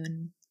of the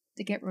moon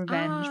to get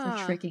revenge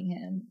for tricking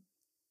him.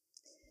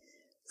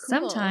 Cool.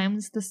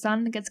 Sometimes the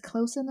sun gets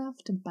close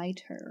enough to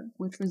bite her,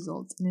 which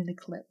results in an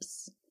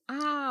eclipse.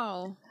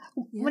 Ow.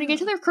 Yeah. When you get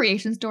to their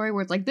creation story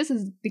where it's like, this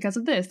is because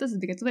of this is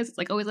because of this, it's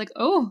like always like,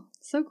 oh,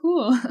 so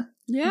cool.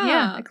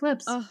 Yeah,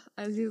 eclipse. Oh,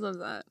 I do love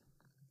that.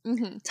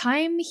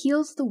 Time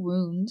heals the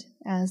wound,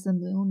 as the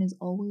moon is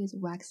always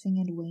waxing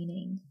and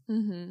waning.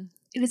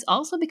 It is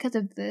also because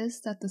of this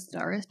that the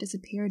stars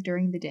disappear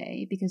during the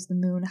day, because the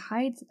moon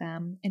hides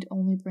them and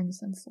only brings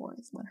them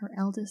forth when her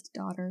eldest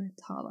daughter,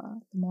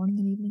 Tala, the morning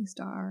and evening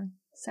star,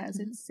 says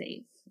it's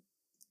safe.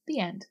 The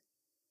end.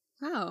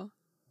 Wow.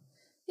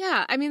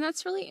 Yeah, I mean,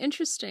 that's really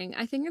interesting.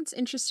 I think it's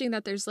interesting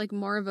that there's like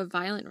more of a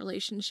violent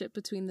relationship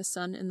between the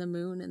sun and the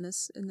moon in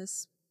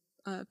this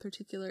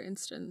particular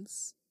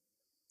instance.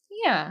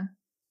 Yeah.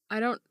 I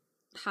don't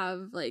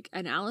have like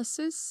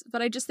analysis,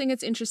 but I just think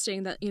it's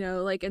interesting that, you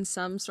know, like in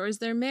some stories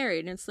they're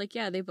married and it's like,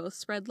 yeah, they both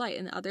spread light,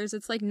 and others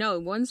it's like, no,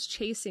 one's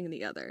chasing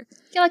the other.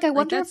 Yeah, like I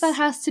wonder if that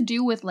has to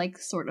do with like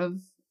sort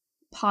of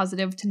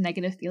positive to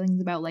negative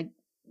feelings about like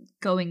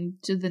going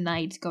to the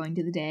night, going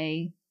to the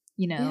day,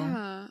 you know.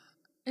 Yeah.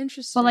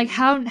 Interesting. But like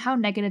how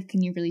negative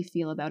can you really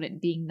feel about it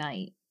being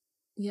night?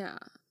 Yeah.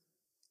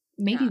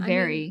 Maybe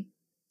very.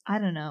 I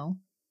don't know.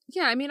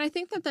 Yeah, I mean, I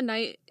think that the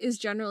night is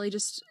generally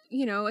just,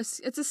 you know,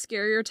 it's a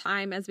scarier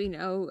time, as we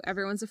know.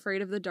 Everyone's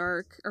afraid of the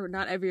dark, or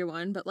not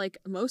everyone, but like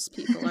most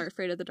people are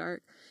afraid of the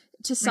dark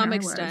to some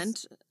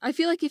extent. I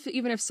feel like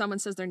even if someone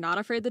says they're not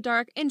afraid of the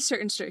dark, in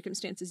certain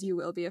circumstances you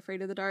will be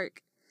afraid of the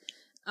dark.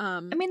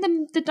 I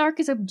mean, the dark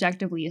is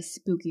objectively a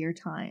spookier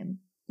time.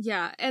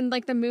 Yeah, and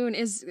like the moon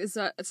it's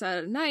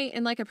at night,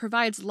 and like it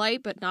provides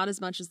light, but not as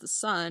much as the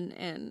sun.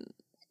 And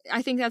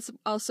I think that's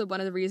also one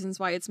of the reasons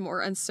why it's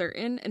more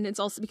uncertain. And it's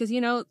also because,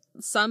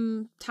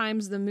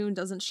 sometimes the moon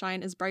doesn't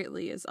shine as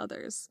brightly as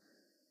others.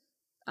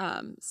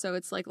 So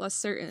it's like less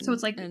certain. So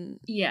it's like,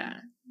 you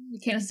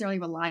can't necessarily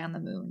rely on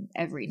the moon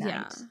every night.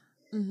 Yeah.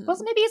 Mm-hmm.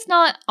 Plus, maybe it's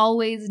not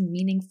always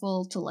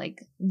meaningful to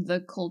like the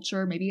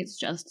culture. Maybe it's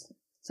just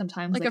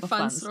sometimes like a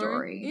fun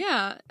story.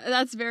 Yeah,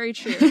 that's very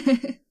true.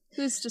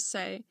 Who's to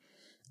say?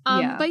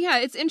 Yeah. But yeah,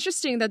 it's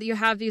interesting that you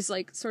have these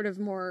like sort of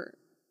more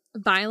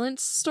violent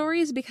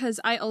stories, because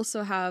I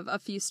also have a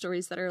few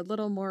stories that are a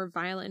little more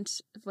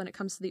violent when it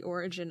comes to the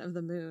origin of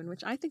the moon,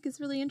 which I think is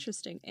really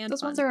interesting and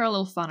those fun. ones are a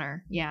little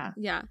funner. Yeah.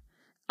 Yeah.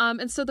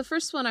 And so the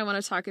first one I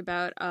want to talk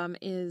about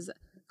is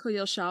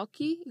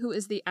Coyolxauhqui, who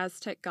is the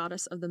Aztec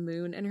goddess of the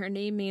moon, and her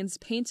name means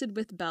painted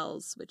with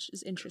bells, which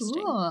is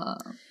interesting. Cool.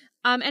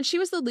 And she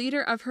was the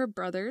leader of her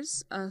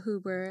brothers, who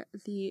were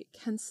the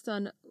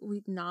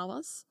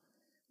Quetzalhuitlahuac,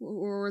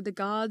 or the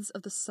gods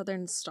of the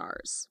southern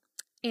stars.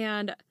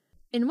 And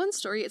in one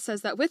story, it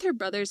says that with her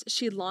brothers,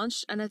 she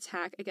launched an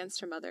attack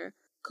against her mother,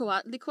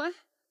 Coatlicue,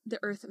 the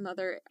Earth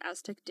Mother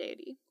Aztec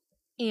deity.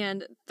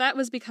 And that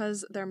was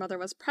because their mother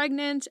was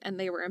pregnant, and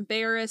they were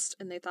embarrassed,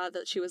 and they thought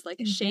that she was like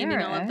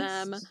shaming all of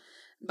them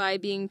by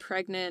being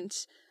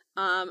pregnant.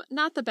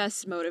 Not the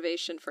best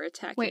motivation for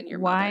attacking your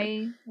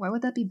mother. Why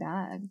would that be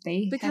bad?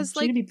 Because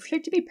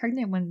had to be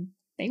pregnant when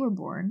they were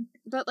born.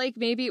 But like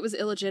maybe it was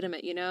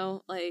illegitimate,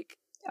 like.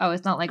 Oh,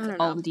 it's not like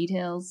all the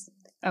details.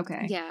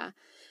 Okay. Yeah.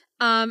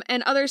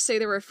 And others say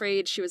they were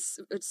afraid she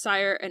would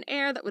sire an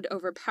heir that would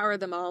overpower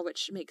them all,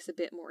 which makes a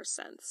bit more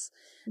sense.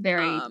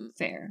 Very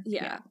fair.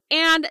 Yeah.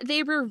 And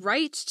they were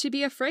right to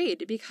be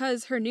afraid,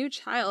 because her new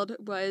child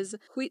was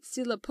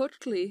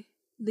Huitzilopochtli,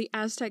 the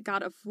Aztec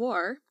god of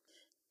war,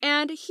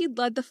 and he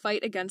led the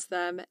fight against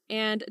them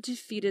and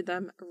defeated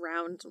them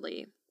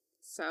roundly.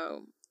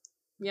 So,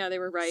 yeah, they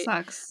were right.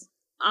 Sucks.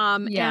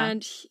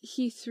 And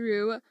he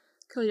threw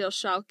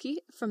Coyolxauhqui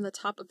from the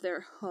top of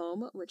their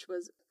home, which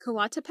was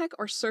Coatepec,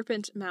 or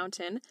Serpent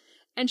Mountain,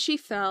 and she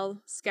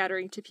fell,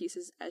 scattering to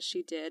pieces as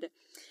she did.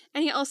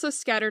 And he also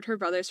scattered her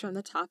brothers from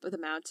the top of the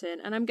mountain,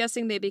 and I'm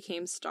guessing they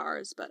became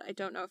stars, but I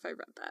don't know if I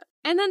read that.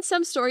 And then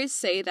some stories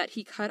say that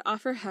he cut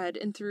off her head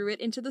and threw it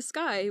into the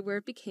sky, where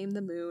it became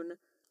the moon,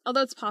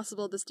 although it's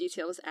possible this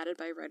detail was added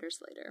by writers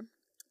later.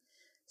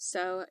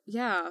 So,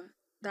 yeah,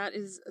 that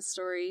is a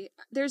story.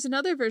 There's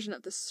another version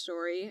of this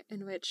story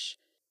in which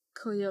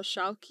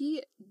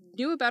Coyolxauhqui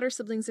knew about her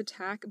siblings'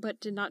 attack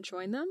but did not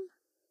join them.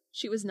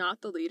 She was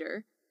not the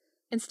leader.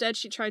 Instead,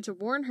 she tried to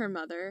warn her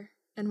mother,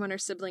 and when her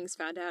siblings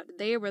found out,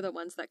 they were the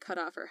ones that cut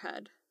off her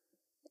head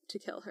to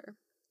kill her.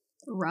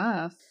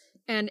 Rough.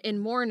 And in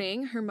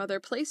mourning, her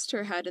mother placed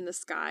her head in the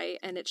sky,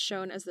 and it's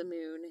shown as the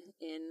moon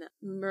in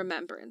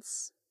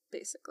remembrance,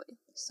 basically.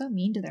 So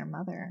mean to their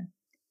mother.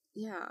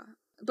 Yeah.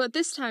 But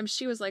this time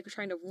she was like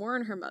trying to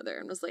warn her mother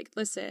and was like,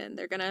 listen,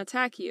 they're gonna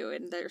attack you.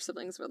 And their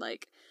siblings were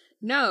like,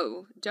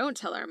 no, don't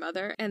tell our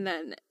mother. And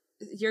then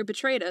you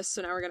betrayed us,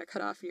 so now we're gonna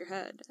cut off your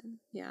head. And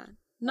yeah,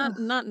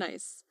 not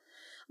nice.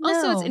 No.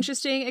 Also, it's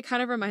interesting. It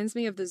kind of reminds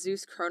me of the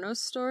Zeus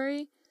Kronos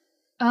story.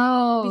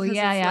 Oh,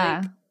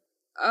 yeah. Like,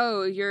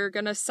 oh, you're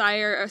gonna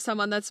sire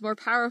someone that's more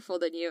powerful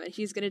than you, and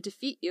he's gonna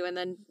defeat you and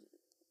then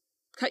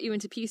cut you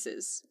into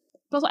pieces.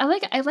 But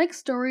I like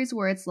stories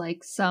where it's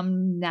like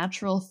some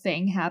natural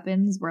thing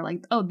happens where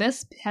like, oh,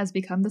 this has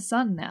become the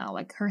sun now.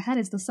 Like her head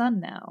is the sun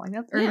now. Like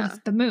that, or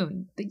the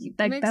moon.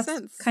 Like that's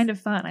sense. Kind of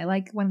fun. I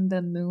like when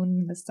the moon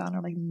and the sun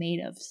are like made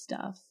of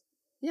stuff.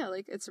 Yeah,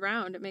 like it's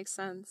round. It makes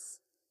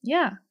sense.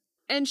 Yeah.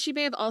 And she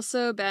may have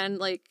also been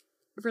like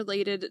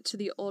related to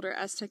the older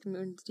Aztec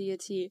moon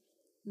deity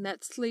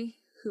Metzli,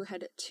 who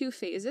had 2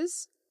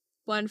 phases,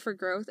 one for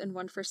growth and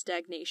one for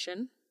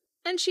stagnation.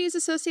 And she is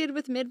associated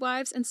with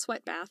midwives and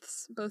sweat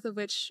baths, both of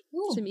which,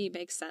 to me,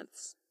 make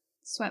sense.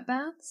 Sweat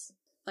baths?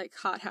 Like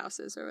hot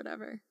houses or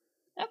whatever.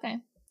 Okay.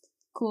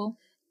 Cool.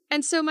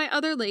 And so my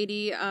other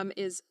lady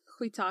is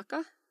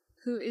Huitaca,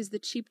 who is the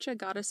Chibcha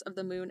goddess of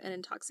the moon and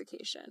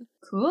intoxication.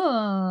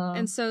 Cool.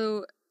 And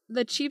so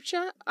the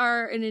Chibcha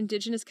are an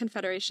indigenous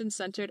confederation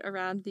centered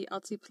around the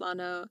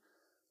Altiplano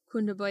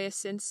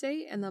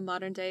Cundiboyacense and the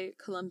modern-day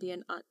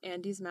Colombian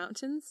Andes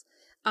Mountains.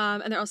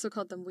 And they're also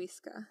called the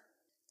Muisca.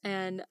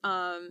 And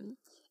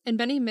in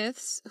many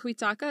myths,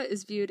 Huitaca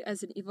is viewed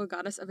as an evil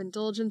goddess of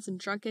indulgence and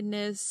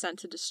drunkenness, sent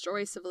to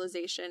destroy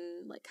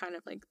civilization, like kind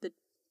of like the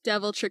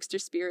devil trickster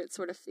spirit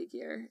sort of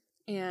figure.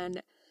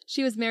 And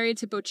she was married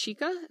to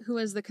Bochica, who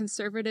was the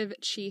conservative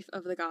chief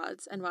of the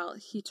gods, and while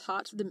he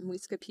taught the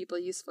Muisca people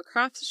useful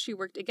crafts, she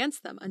worked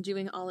against them,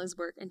 undoing all his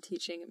work and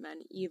teaching men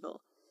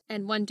evil.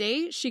 And one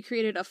day, she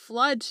created a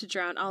flood to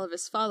drown all of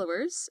his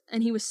followers,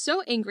 and he was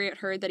so angry at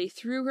her that he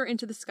threw her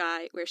into the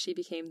sky, where she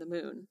became the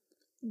moon.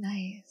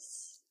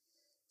 Nice.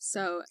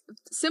 So,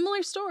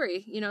 similar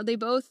story. They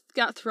both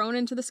got thrown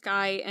into the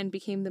sky and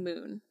became the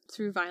moon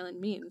through violent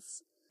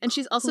means. And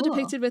she's also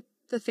depicted with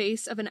the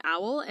face of an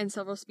owl, and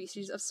several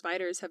species of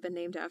spiders have been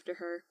named after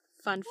her.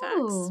 Fun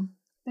facts.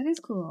 That is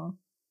cool.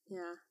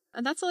 Yeah.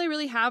 And that's all I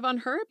really have on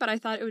her, but I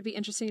thought it would be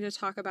interesting to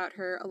talk about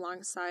her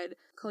alongside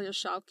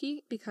Kolyashauki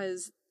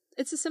because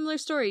it's a similar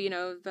story,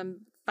 of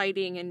them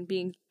fighting and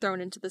being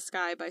thrown into the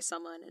sky by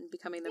someone and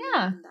becoming the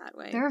moon in that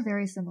way. They're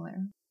very similar.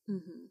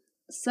 Mm-hmm.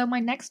 So my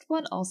next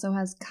one also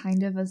has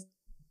kind of a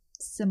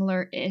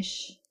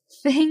similar-ish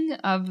thing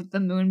of the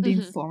moon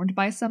being formed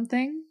by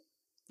something.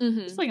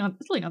 It's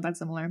really not that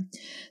similar.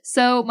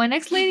 So my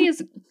next lady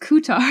is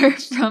Kutar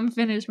from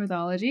Finnish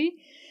mythology.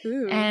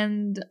 Ooh.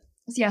 And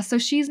yeah, so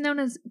she's known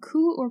as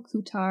Ku or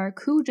Kutar.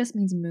 Ku just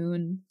means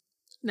moon.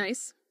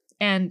 Nice.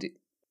 And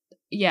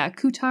yeah,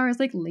 Kutar is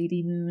like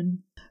Lady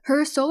Moon.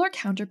 Her solar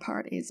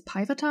counterpart is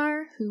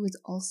Paivatar, who is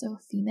also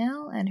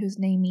female and whose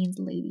name means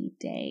Lady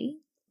Day.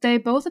 They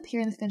both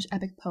appear in the Finnish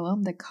epic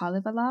poem, the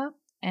Kalevala,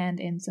 and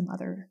in some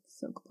other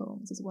folk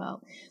poems as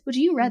well. Which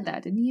you read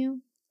that, didn't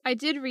you? I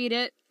did read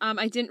it.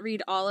 I didn't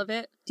read all of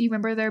it. Do you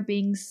remember there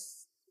being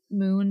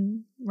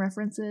moon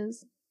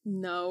references?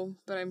 No,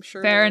 but I'm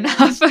sure. Fair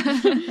enough.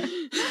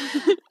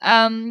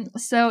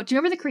 So, do you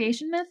remember the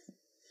creation myth?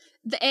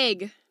 The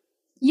egg.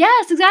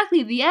 Yes,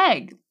 exactly, the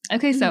egg.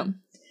 Okay, so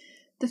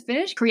the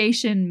Finnish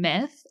creation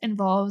myth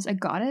involves a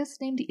goddess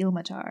named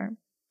Ilmatar,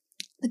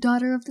 the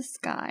daughter of the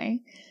sky,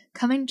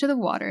 coming to the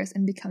waters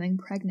and becoming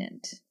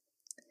pregnant.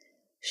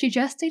 She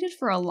gestated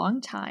for a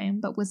long time,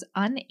 but was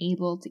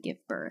unable to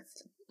give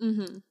birth.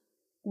 Mm-hmm.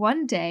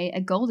 One day, a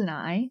golden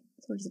eye,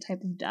 which is a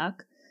type of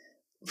duck,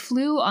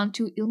 flew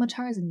onto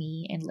Ilmatar's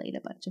knee and laid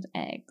a bunch of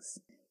eggs.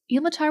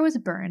 Ilmatar was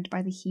burned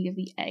by the heat of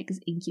the eggs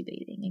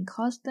incubating and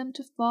caused them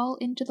to fall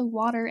into the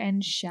water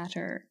and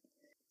shatter.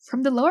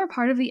 From the lower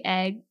part of the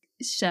egg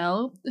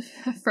shell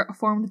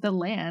formed the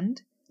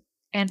land,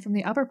 and from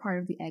the upper part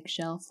of the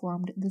eggshell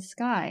formed the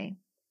sky.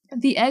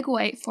 The egg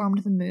white formed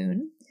the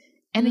moon,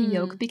 and the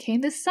yolk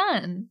became the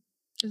sun.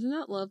 Isn't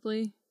that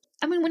lovely?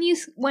 I mean,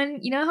 when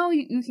you know how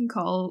you can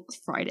call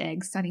fried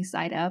eggs sunny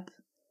side up?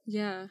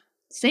 Yeah.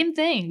 Same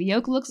thing. The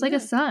yolk looks like a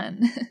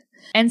sun.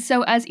 And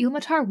so as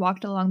Ilmatar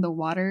walked along the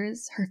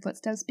waters, her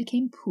footsteps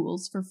became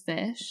pools for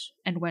fish,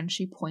 and when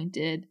she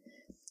pointed,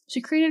 she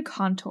created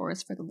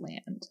contours for the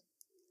land.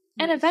 Nice.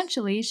 And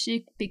eventually,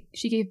 she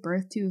gave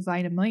birth to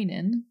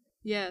Vainamoinen.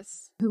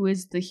 Yes. Who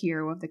is the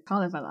hero of the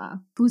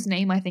Kalevala, whose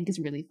name I think is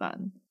really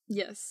fun.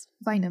 Yes.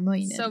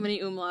 Vainamoinen. So many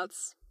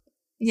umlauts.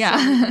 Yeah.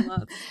 So many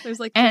umlauts. There's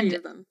like 3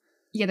 of them.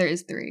 Yeah, there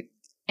is 3.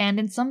 And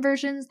in some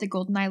versions, the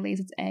golden eye lays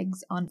its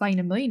eggs on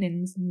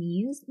Vainamoinen's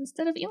knees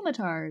instead of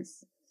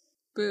Ilmatar's.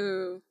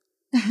 Boo.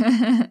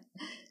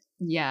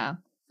 Yeah.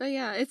 But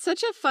yeah, it's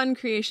such a fun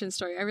creation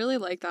story. I really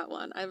like that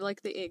one. I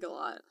like the egg a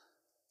lot.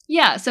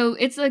 Yeah, so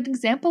it's an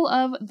example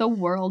of the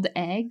world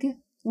egg,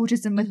 which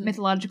is a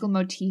mythological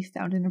motif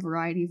found in a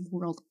variety of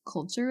world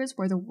cultures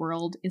where the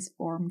world is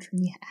formed from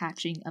the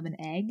hatching of an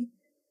egg,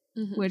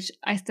 which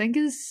I think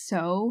is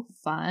so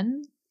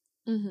fun.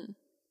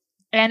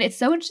 And it's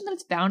so interesting that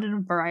it's found in a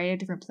variety of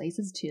different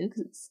places too,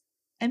 because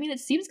it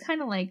seems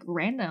kind of like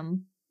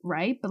random,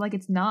 right? But like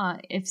it's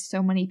not if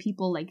so many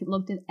people like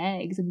looked at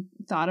eggs and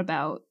thought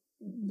about,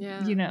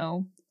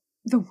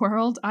 the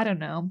world. I don't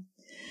know.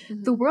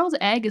 The world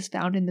egg is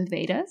found in the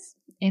Vedas,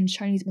 in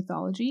Chinese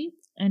mythology,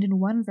 and in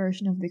one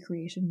version of the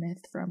creation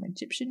myth from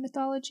Egyptian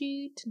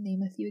mythology, to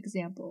name a few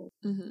examples.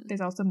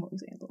 There's also more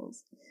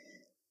examples.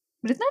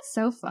 But isn't that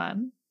so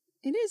fun?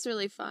 It is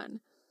really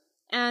fun.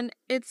 And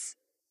it's,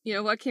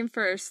 what came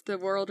first, the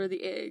world or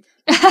the egg?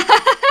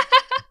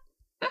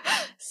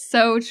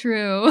 So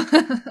true.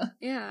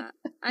 Yeah.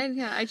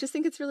 I just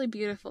think it's really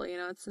beautiful,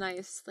 it's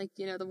nice. Like,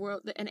 the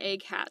world, an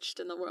egg hatched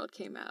and the world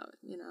came out,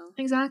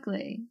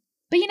 Exactly.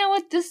 But you know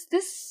what?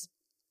 This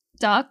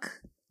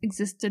duck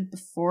existed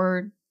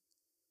before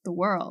the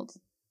world.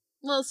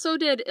 Well, so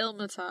did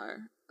Ilmatar.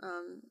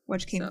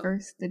 Which came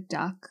first, the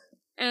duck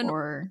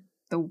or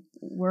the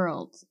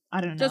world?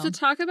 I don't know. Does it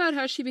talk about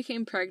how she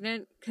became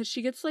pregnant? Because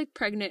she gets like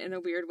pregnant in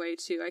a weird way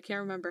too. I can't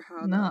remember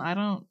how. No, I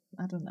don't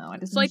know. I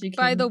just it's like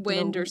by the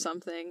wind or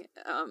something.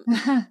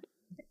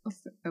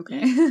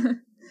 Okay.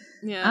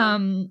 Yeah.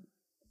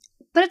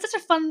 But it's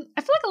such a fun.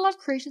 I feel like a lot of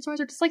creation stories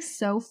are just like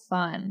so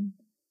fun.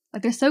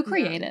 Like they're so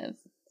creative.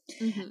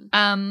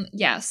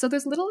 Yeah. So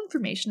there's little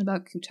information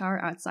about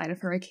Kutar outside of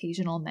her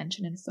occasional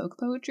mention in folk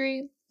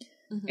poetry.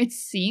 It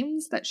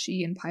seems that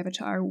she and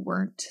Paivatar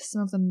weren't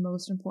some of the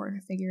most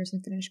important figures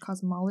in Finnish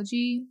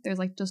cosmology. There's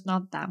like just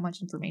not that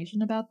much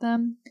information about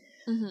them.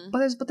 But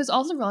there's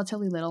also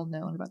relatively little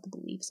known about the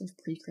beliefs of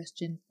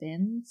pre-Christian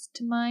Finns,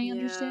 to my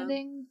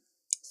understanding.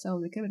 So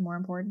they could have been more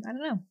important. I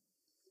don't know.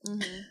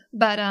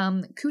 But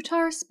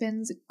Kutar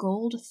spins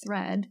gold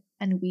thread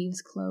and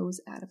weaves clothes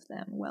out of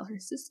them, while her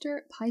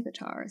sister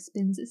Paivatar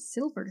spins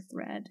silver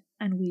thread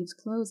and weaves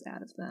clothes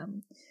out of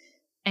them.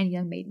 And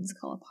young maidens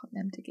call upon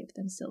them to give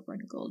them silver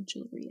and gold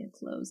jewelry and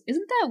clothes.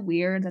 Isn't that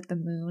weird that the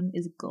moon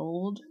is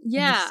gold?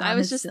 Yeah, I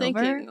was just silver?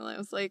 thinking. I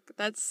was like,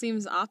 that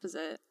seems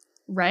opposite.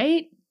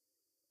 Right?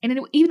 And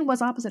it even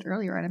was opposite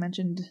earlier. And I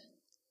mentioned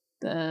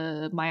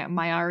the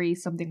Mayari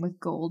something with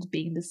gold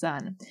being the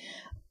sun.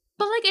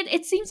 But like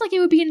it seems like it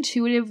would be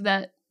intuitive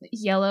that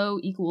yellow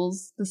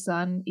equals the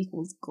sun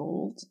equals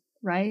gold,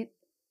 right?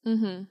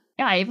 Mm-hmm.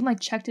 Yeah, I even like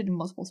checked it in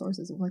multiple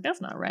sources. I'm like,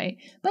 that's not right,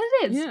 but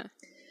it is. Yeah.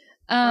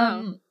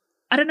 Wow.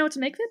 I don't know what to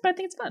make of it, but I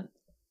think it's fun.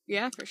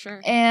 Yeah, for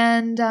sure.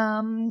 And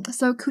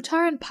so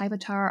Kutar and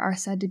Pivotar are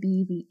said to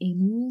be the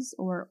emus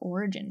or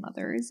origin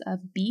mothers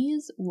of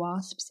bees,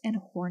 wasps, and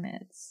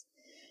hornets.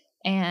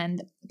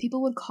 And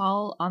people would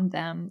call on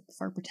them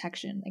for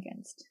protection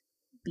against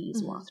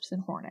bees, wasps,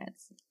 and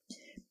hornets.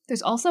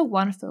 There's also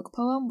one folk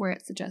poem where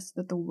it suggests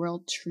that the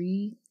world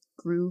tree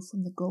grew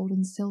from the gold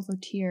and silver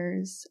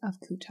tears of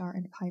Kutar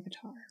and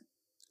Pivotar.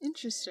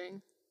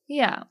 Interesting.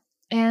 Yeah.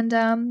 And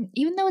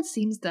even though it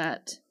seems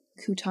that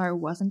Kutar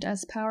wasn't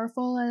as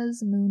powerful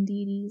as moon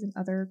deities in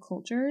other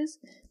cultures,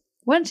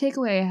 one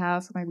takeaway I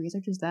have from my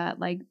research is that,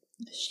 like,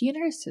 she and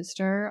her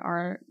sister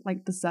are,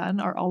 like, the sun,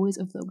 are always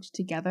evoked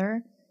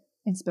together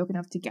and spoken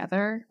of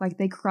together. Like,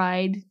 they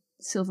cried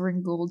silver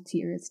and gold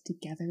tears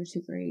together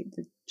to create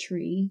the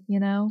tree, you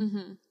know?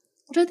 Mm-hmm.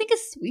 Which I think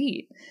is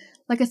sweet.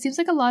 Like, it seems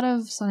like a lot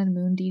of sun and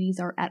moon deities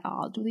are at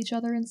odds with each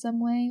other in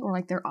some way, or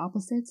like they're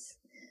opposites.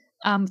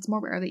 It's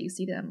more rare that you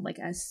see them like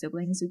as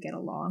siblings who get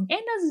along,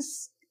 and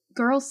as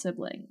girl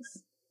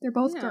siblings. They're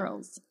both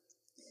girls.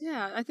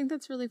 Yeah, I think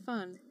that's really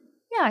fun.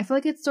 Yeah, I feel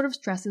like it sort of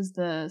stresses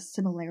the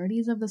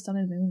similarities of the sun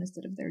and moon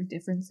instead of their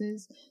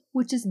differences,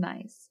 which is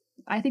nice.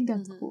 I think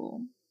that's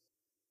cool.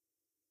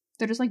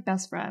 They're just like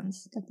best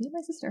friends, like me and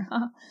my sister.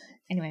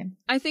 Anyway,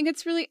 I think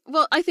it's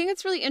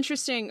really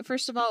interesting.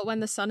 First of all, when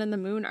the sun and the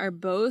moon are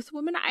both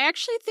women, I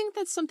actually think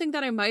that's something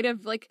that I might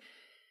have like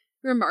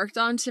remarked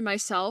on to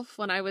myself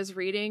when I was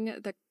reading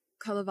the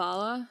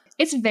Kalevala.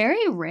 It's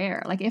very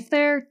rare. Like if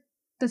they're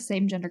the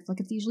same gender,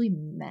 like it's usually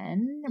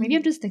men. Or maybe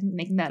I'm just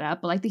making that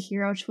up, but like the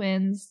hero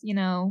twins, you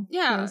know,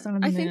 yeah, the sun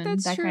and the I moon, think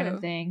that's that true. kind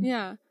of thing.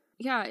 Yeah,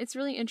 it's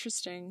really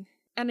interesting.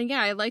 And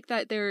yeah, I like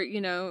that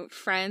they're,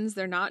 friends.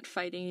 They're not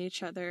fighting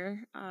each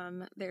other.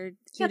 They're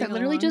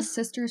literally just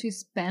sisters who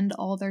spend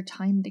all their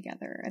time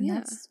together, and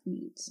that's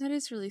sweet. That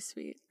is really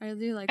sweet. I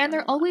do like. And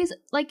they're always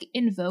like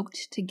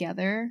invoked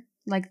together,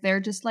 like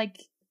they're just like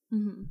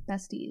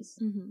besties.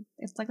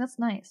 It's like that's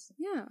nice.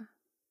 Yeah,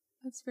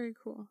 that's very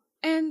cool.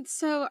 And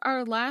so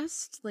our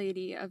last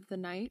lady of the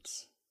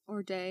night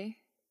or day,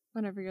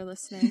 whenever you're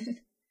listening,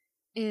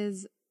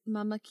 is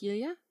Mama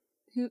Kilya,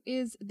 who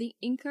is the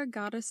Inca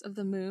goddess of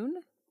the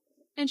moon,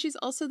 and she's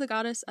also the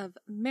goddess of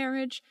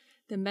marriage,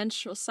 the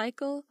menstrual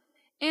cycle,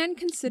 and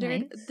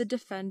considered the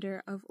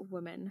defender of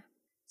women.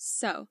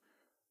 So,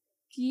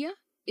 Kilya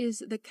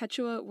is the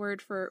Quechua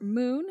word for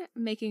moon,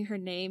 making her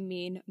name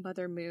mean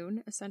Mother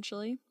Moon,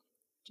 essentially,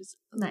 which is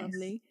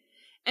lovely.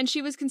 And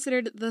she was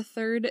considered the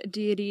third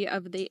deity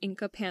of the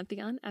Inca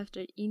pantheon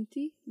after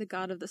Inti, the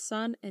god of the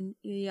sun, and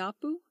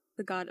Iyapu,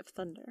 the god of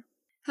thunder.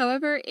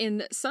 However,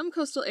 in some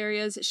coastal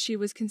areas, she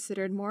was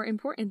considered more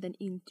important than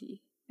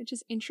Inti, which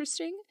is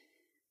interesting.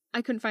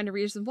 I couldn't find a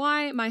reason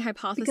why. My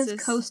hypothesis...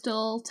 Because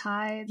coastal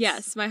tides?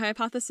 Yes, my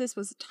hypothesis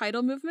was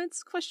tidal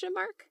movements, ?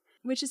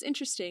 Which is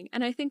interesting.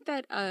 And I think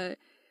that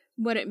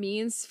what it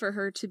means for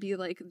her to be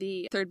like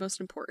the third most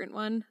important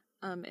one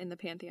in the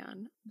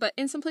pantheon. But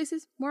in some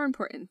places, more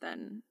important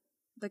than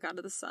the god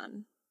of the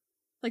sun.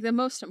 Like the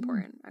most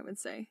important, I would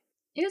say.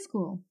 It is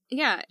cool.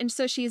 Yeah, and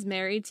so she's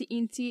married to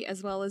Inti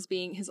as well as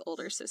being his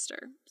older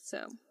sister.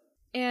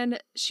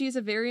 And she's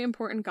a very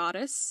important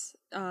goddess.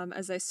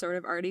 As I sort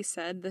of already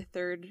said, the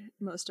third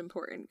most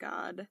important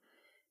god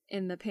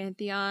in the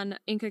pantheon.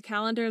 Inca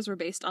calendars were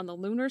based on the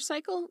lunar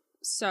cycle,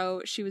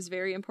 so she was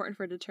very important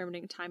for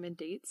determining time and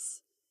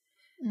dates.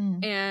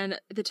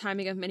 And the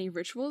timing of many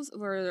rituals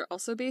were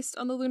also based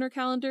on the lunar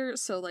calendar,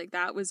 so like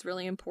that was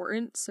really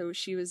important. So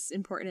she was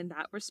important in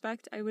that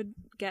respect, I would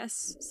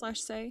guess /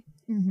 say.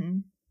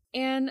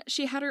 And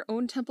she had her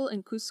own temple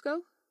in Cusco,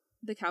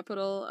 the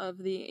capital of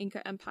the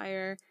Inca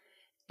Empire,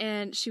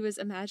 and she was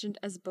imagined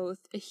as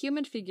both a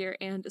human figure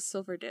and a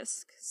silver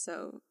disc.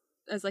 So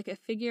as like a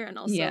figure and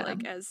also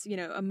like as,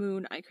 a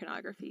moon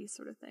iconography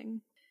sort of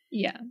thing.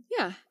 Yeah.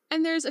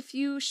 And there's a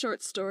few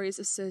short stories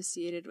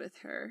associated with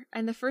her.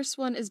 And the first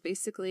one is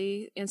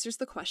basically answers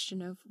the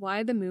question of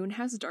why the moon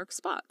has dark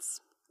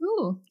spots.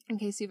 Ooh. In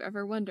case you've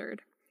ever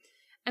wondered.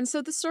 And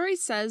so the story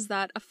says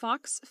that a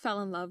fox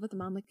fell in love with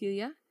Mama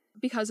Kilya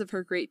because of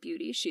her great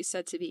beauty. She's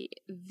said to be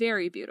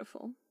very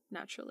beautiful,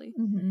 naturally.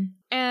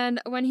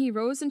 And when he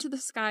rose into the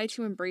sky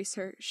to embrace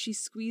her, she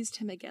squeezed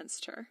him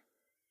against her.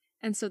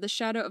 And so the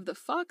shadow of the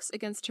fox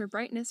against her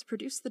brightness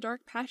produced the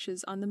dark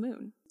patches on the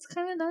moon. It's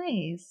kind of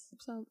nice.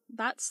 So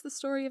that's the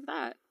story of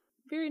that.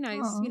 Very nice.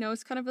 Aww.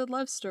 It's kind of a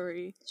love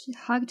story. She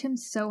hugged him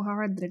so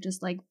hard that it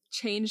just, like...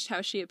 changed how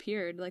she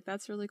appeared. Like,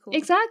 that's really cool.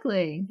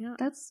 Exactly. Yeah.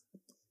 That's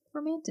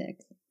romantic.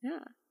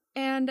 Yeah.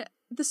 And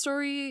the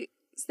story...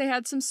 they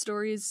had some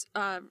stories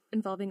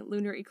involving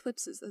lunar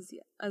eclipses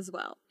as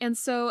well. And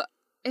so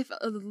if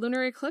a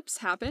lunar eclipse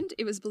happened,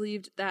 it was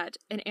believed that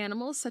an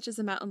animal such as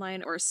a mountain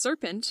lion or a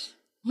serpent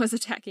was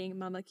attacking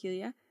Mama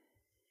Kilya.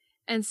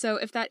 And so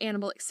if that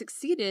animal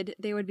succeeded,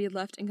 they would be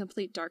left in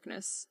complete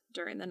darkness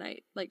during the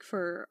night, like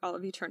for all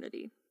of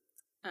eternity.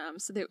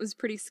 So it was a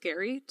pretty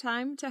scary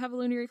time to have a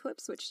lunar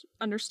eclipse, which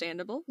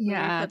understandable.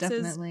 Yeah,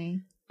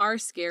 definitely. are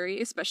scary,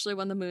 especially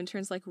when the moon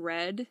turns like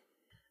red.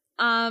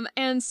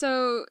 And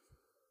so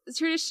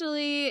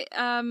traditionally,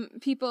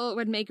 people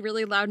would make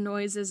really loud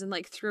noises and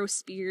like throw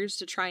spears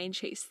to try and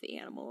chase the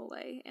animal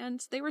away.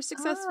 And they were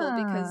successful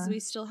because we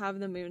still have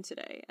the moon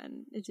today,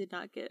 and it did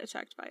not get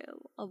attacked by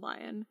a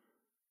lion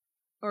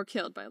or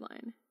killed by a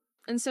lion.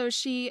 And so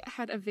she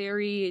had a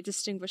very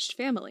distinguished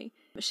family.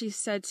 She's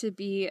said to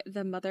be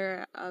the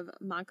mother of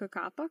Manco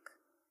Capac,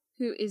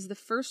 who is the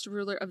first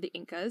ruler of the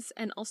Incas,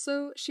 and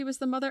also she was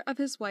the mother of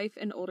his wife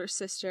and older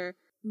sister,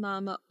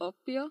 Mama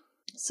Opio.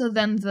 So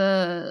then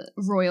the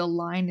royal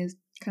line is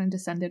kind of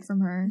descended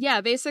from her?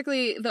 Yeah,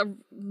 basically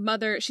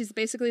she's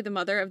basically the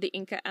mother of the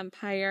Inca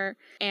Empire,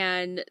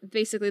 and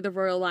basically the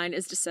royal line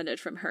is descended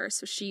from her.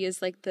 So she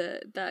is like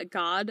the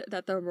god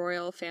that the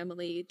royal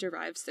family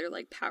derives their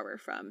like power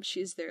from.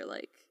 She's their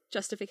like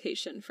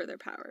justification for their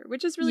power,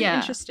 which is really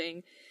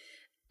interesting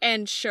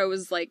and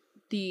shows like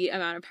the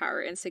amount of power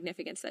and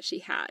significance that she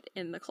had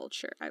in the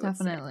culture, I would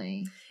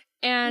say.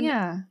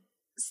 And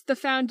the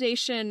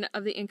foundation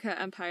of the Inca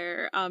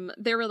Empire,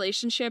 their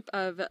relationship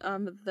of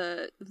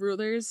the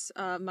rulers,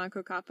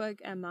 Manco Capac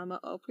and Mama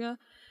Opia,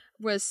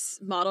 was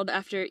modeled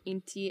after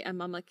Inti and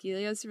Mama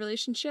Quilia's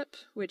relationship,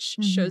 which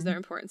shows their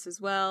importance as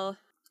well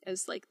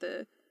as like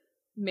the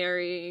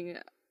marrying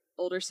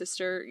older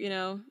sister, you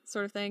know,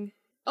 sort of thing.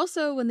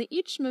 Also, when the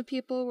Ichima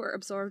people were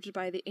absorbed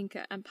by the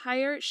Inca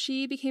Empire,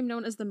 she became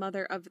known as the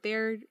mother of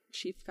their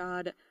chief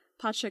god,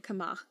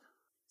 Pachacamac.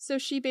 So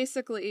she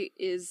basically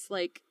is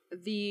like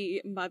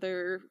the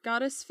mother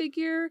goddess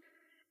figure,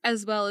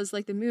 as well as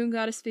like the moon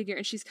goddess figure,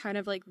 and she's kind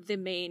of like the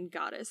main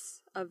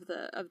goddess of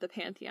the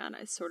pantheon,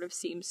 it sort of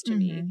seems to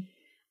me.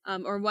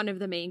 Or one of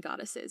the main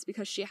goddesses,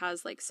 because she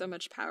has like so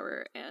much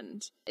power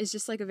and is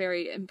just like a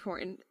very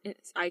important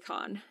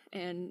icon,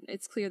 and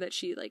it's clear that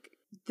she like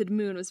the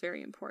moon was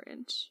very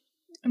important.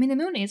 I mean, the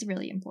moon is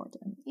really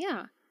important.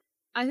 Yeah.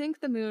 I think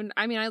the moon,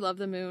 I mean, I love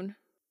the moon.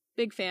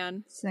 Big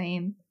fan.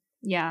 Same.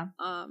 Yeah.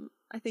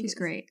 I think she's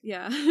great.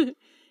 Yeah.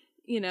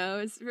 You know,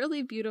 it's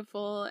really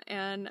beautiful,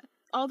 and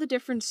all the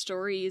different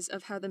stories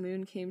of how the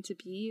moon came to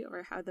be,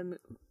 or how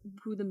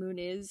who the moon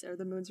is, or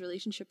the moon's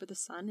relationship with the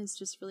sun is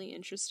just really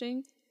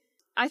interesting.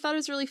 I thought it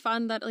was really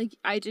fun that, like,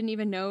 I didn't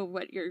even know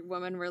what your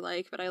women were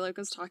like, but I like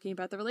was talking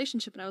about the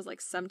relationship, and I was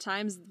like,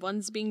 sometimes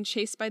one's being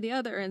chased by the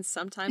other, and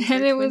sometimes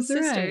they're twin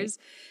sisters.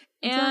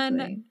 Right.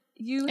 And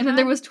and then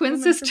there was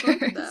twin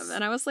sisters.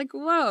 And I was like,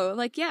 whoa,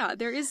 like, yeah,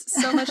 there is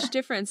so much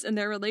difference in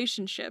their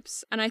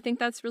relationships. And I think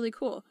that's really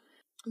cool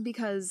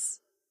because,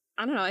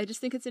 I don't know, I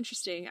just think it's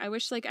interesting. I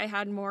wish, like, I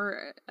had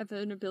more of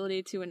an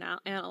ability to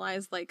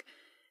analyze, like,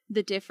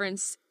 the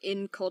difference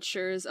in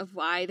cultures of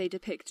why they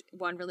depict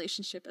one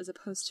relationship as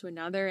opposed to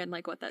another, and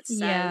like what that says.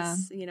 Yeah.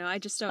 You know, I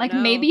just don't know. Like,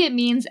 maybe it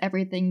means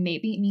everything,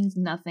 maybe it means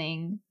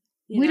nothing.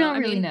 We don't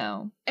really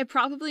know. It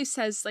probably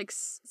says like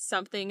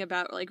something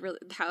about like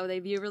how they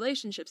view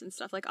relationships and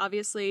stuff. Like,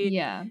 obviously,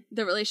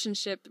 the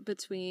relationship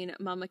between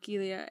Mama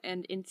Quilia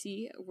and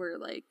Inti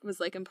was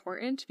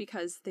important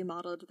because they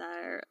modeled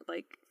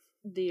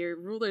their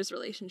ruler's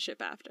relationship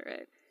after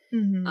it.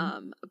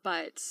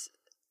 But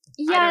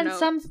yeah,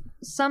 and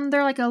some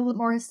they're like a little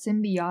more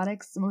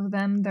symbiotic. Some of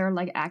them they're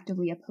like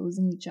actively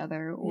opposing each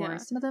other, or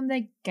some of them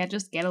they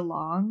just get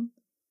along.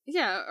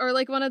 Yeah, or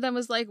like one of them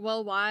was like,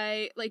 well,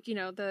 why, like, you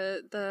know,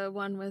 the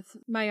one with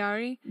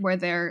Mayari, where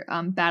they're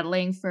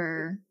battling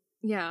for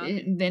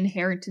the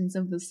inheritance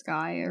of the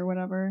sky or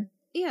whatever.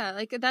 Yeah,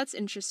 like, that's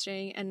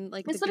interesting. And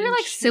like, it's literally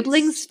like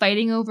siblings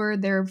fighting over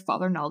their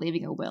father not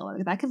leaving a will.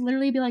 Like, that could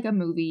literally be like a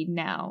movie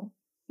now.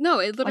 No,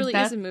 it literally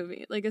is a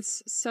movie. Like,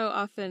 it's so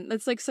often,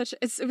 it's like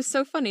it was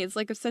so funny. It's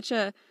like such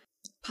a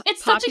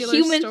it's such a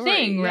human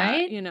thing,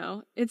 right? Yeah, you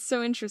know, it's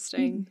so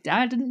interesting.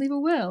 Dad didn't leave a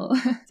will.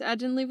 Dad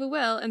didn't leave a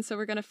will, and so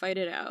we're gonna fight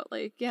it out.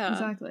 Like, yeah,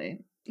 exactly.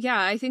 Yeah,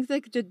 I think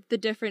like the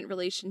different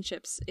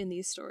relationships in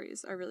these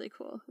stories are really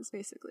cool. Is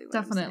basically what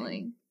definitely. I'm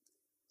saying.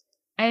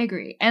 I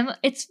agree, and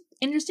it's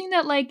interesting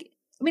that, like,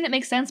 I mean, it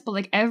makes sense, but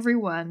like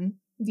everyone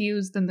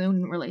views the moon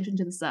in relation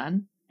to the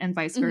sun, and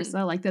vice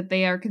versa. Like, that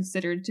they are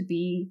considered to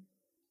be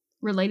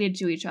related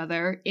to each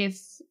other, if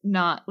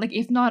not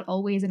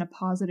always in a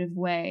positive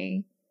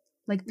way.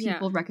 Like,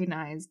 people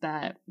recognize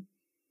that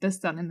the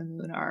sun and the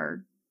moon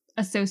are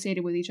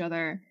associated with each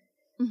other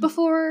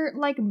before,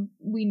 like,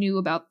 we knew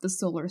about the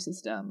solar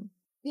system.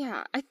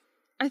 Yeah,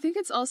 I think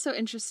it's also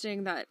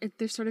interesting that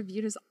they're sort of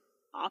viewed as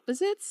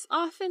opposites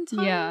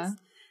oftentimes. Yeah.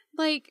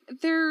 Like,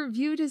 they're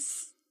viewed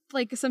as,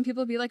 like, some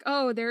people be like,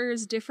 oh, they're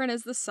as different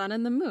as the sun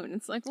and the moon.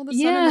 It's like, well, the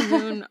sun and the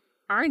moon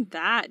aren't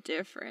that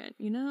different,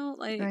 you know?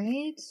 Like,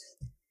 right?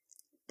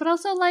 But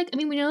also, like, I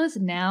mean, we know this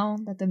now,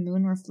 that the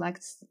moon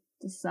reflects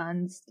the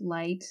sun's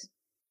light.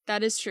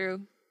 That is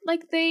true.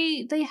 Like,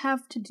 they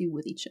have to do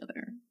with each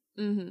other.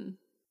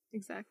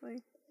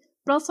 Exactly.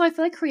 But also, I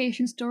feel like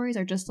creation stories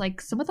are just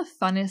like some of the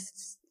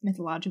funnest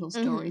mythological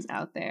stories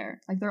out there.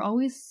 Like, they're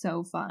always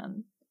so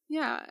fun.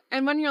 Yeah,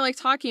 and when you're like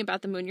talking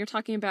about the moon, you're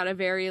talking about a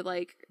very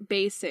like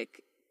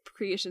basic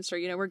creation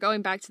story. You know, we're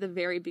going back to the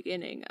very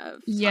beginning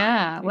of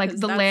time, like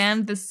the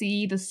land, the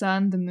sea, the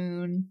sun, the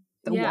moon.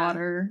 the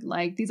water.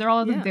 Like, these are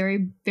all the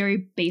very,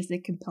 very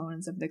basic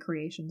components of the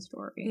creation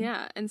story.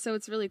 Yeah, and so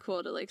it's really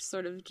cool to, like,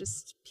 sort of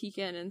just peek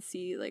in and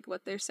see, like,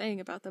 what they're saying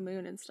about the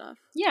moon and stuff.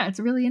 Yeah, it's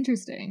really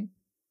interesting.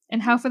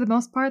 And how, for the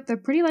most part, they're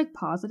pretty, like,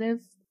 positive.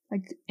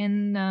 Like,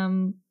 in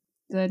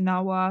the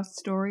Nawa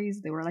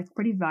stories, they were, like,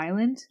 pretty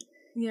violent.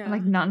 Yeah. And,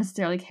 like, not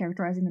necessarily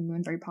characterizing the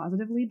moon very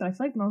positively, but I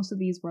feel like most of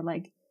these were,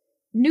 like,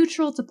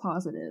 neutral to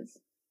positive.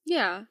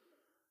 Yeah.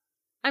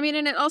 I mean,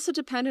 and it also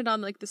depended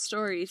on, like, the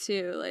story,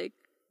 too. Like,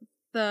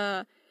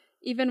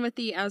 even with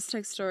the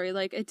Aztec story,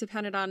 like, it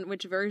depended on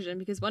which version,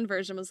 because one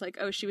version was like,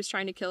 oh, she was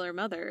trying to kill her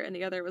mother, and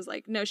the other was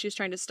like, no, she was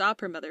trying to stop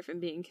her mother from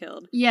being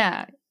killed.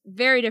 Yeah.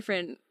 Very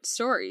different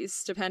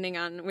stories, depending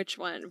on which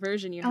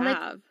version you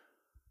have.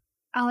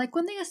 I like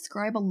when they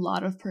ascribe a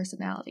lot of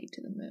personality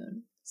to the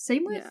moon.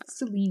 Same with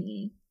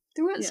Selene.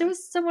 There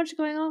was so much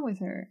going on with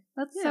her.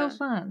 That's so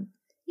fun.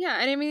 Yeah,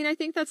 and I mean, I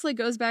think that's, like,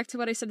 goes back to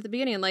what I said at the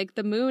beginning. Like,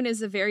 the moon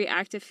is a very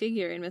active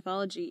figure in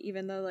mythology,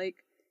 even though,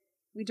 like,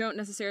 we don't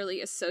necessarily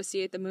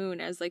associate the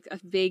moon as, like, a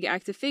big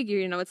active figure.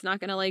 You know, it's not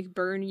gonna, like,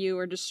 burn you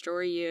or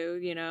destroy you,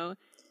 you know?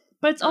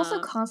 But it's also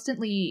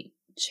constantly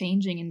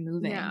changing and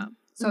moving. Yeah.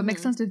 So it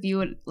makes sense to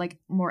view it, like,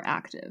 more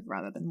active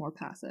rather than more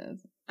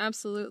passive.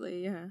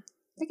 Absolutely, yeah.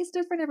 Like, it's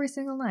different every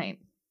single night.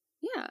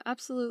 Yeah,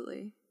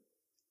 absolutely.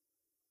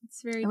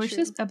 It's very true. I wish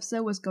this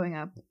episode was going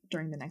up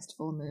during the next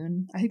full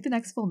moon. I think the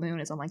next full moon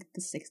is on, like,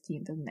 the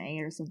 16th of May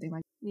or something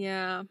like that.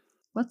 Yeah.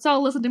 Let's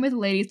all listen to Myth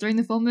Ladies during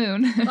the full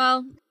moon.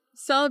 Well,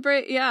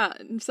 celebrate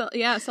the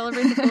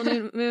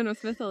full moon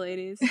with Myth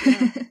Ladies.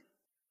 Yeah.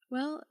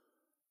 Well,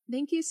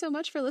 thank you so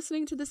much for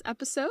listening to this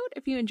episode.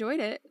 If you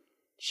enjoyed it,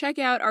 check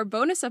out our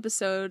bonus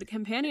episode,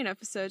 companion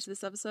episode to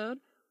this episode.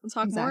 We'll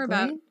talk more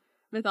about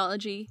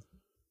mythology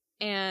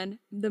and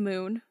the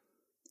moon.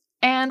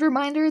 And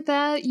reminder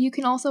that you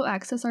can also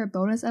access our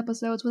bonus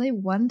episodes with a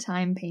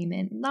one-time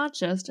payment, not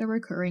just a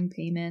recurring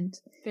payment.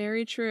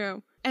 Very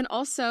true. And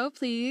also,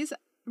 please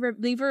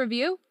leave a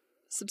review,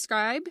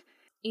 subscribe,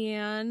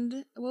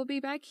 and we'll be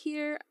back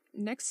here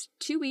in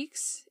 2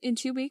 weeks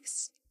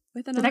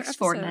with another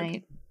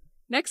episode.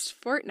 Next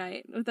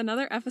fortnight with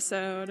another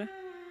episode.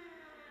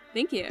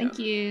 Thank you. Thank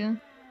you.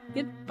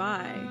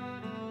 Goodbye.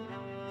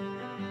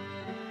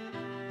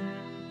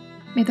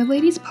 Myth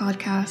Ladies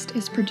podcast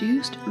is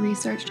produced,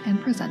 researched, and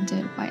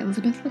presented by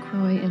Elizabeth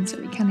LaCroix and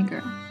Zoe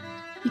Kenninger.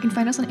 You can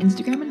find us on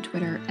Instagram and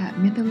Twitter at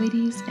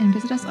Mytholadies and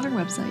visit us on our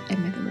website at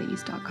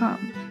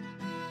mytholadies.com.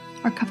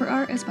 Our cover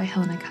art is by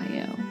Helena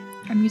Cayo.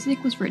 Our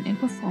music was written and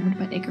performed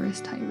by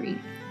Icarus Tyree.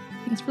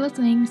 Thanks for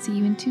listening. See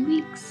you in 2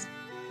 weeks.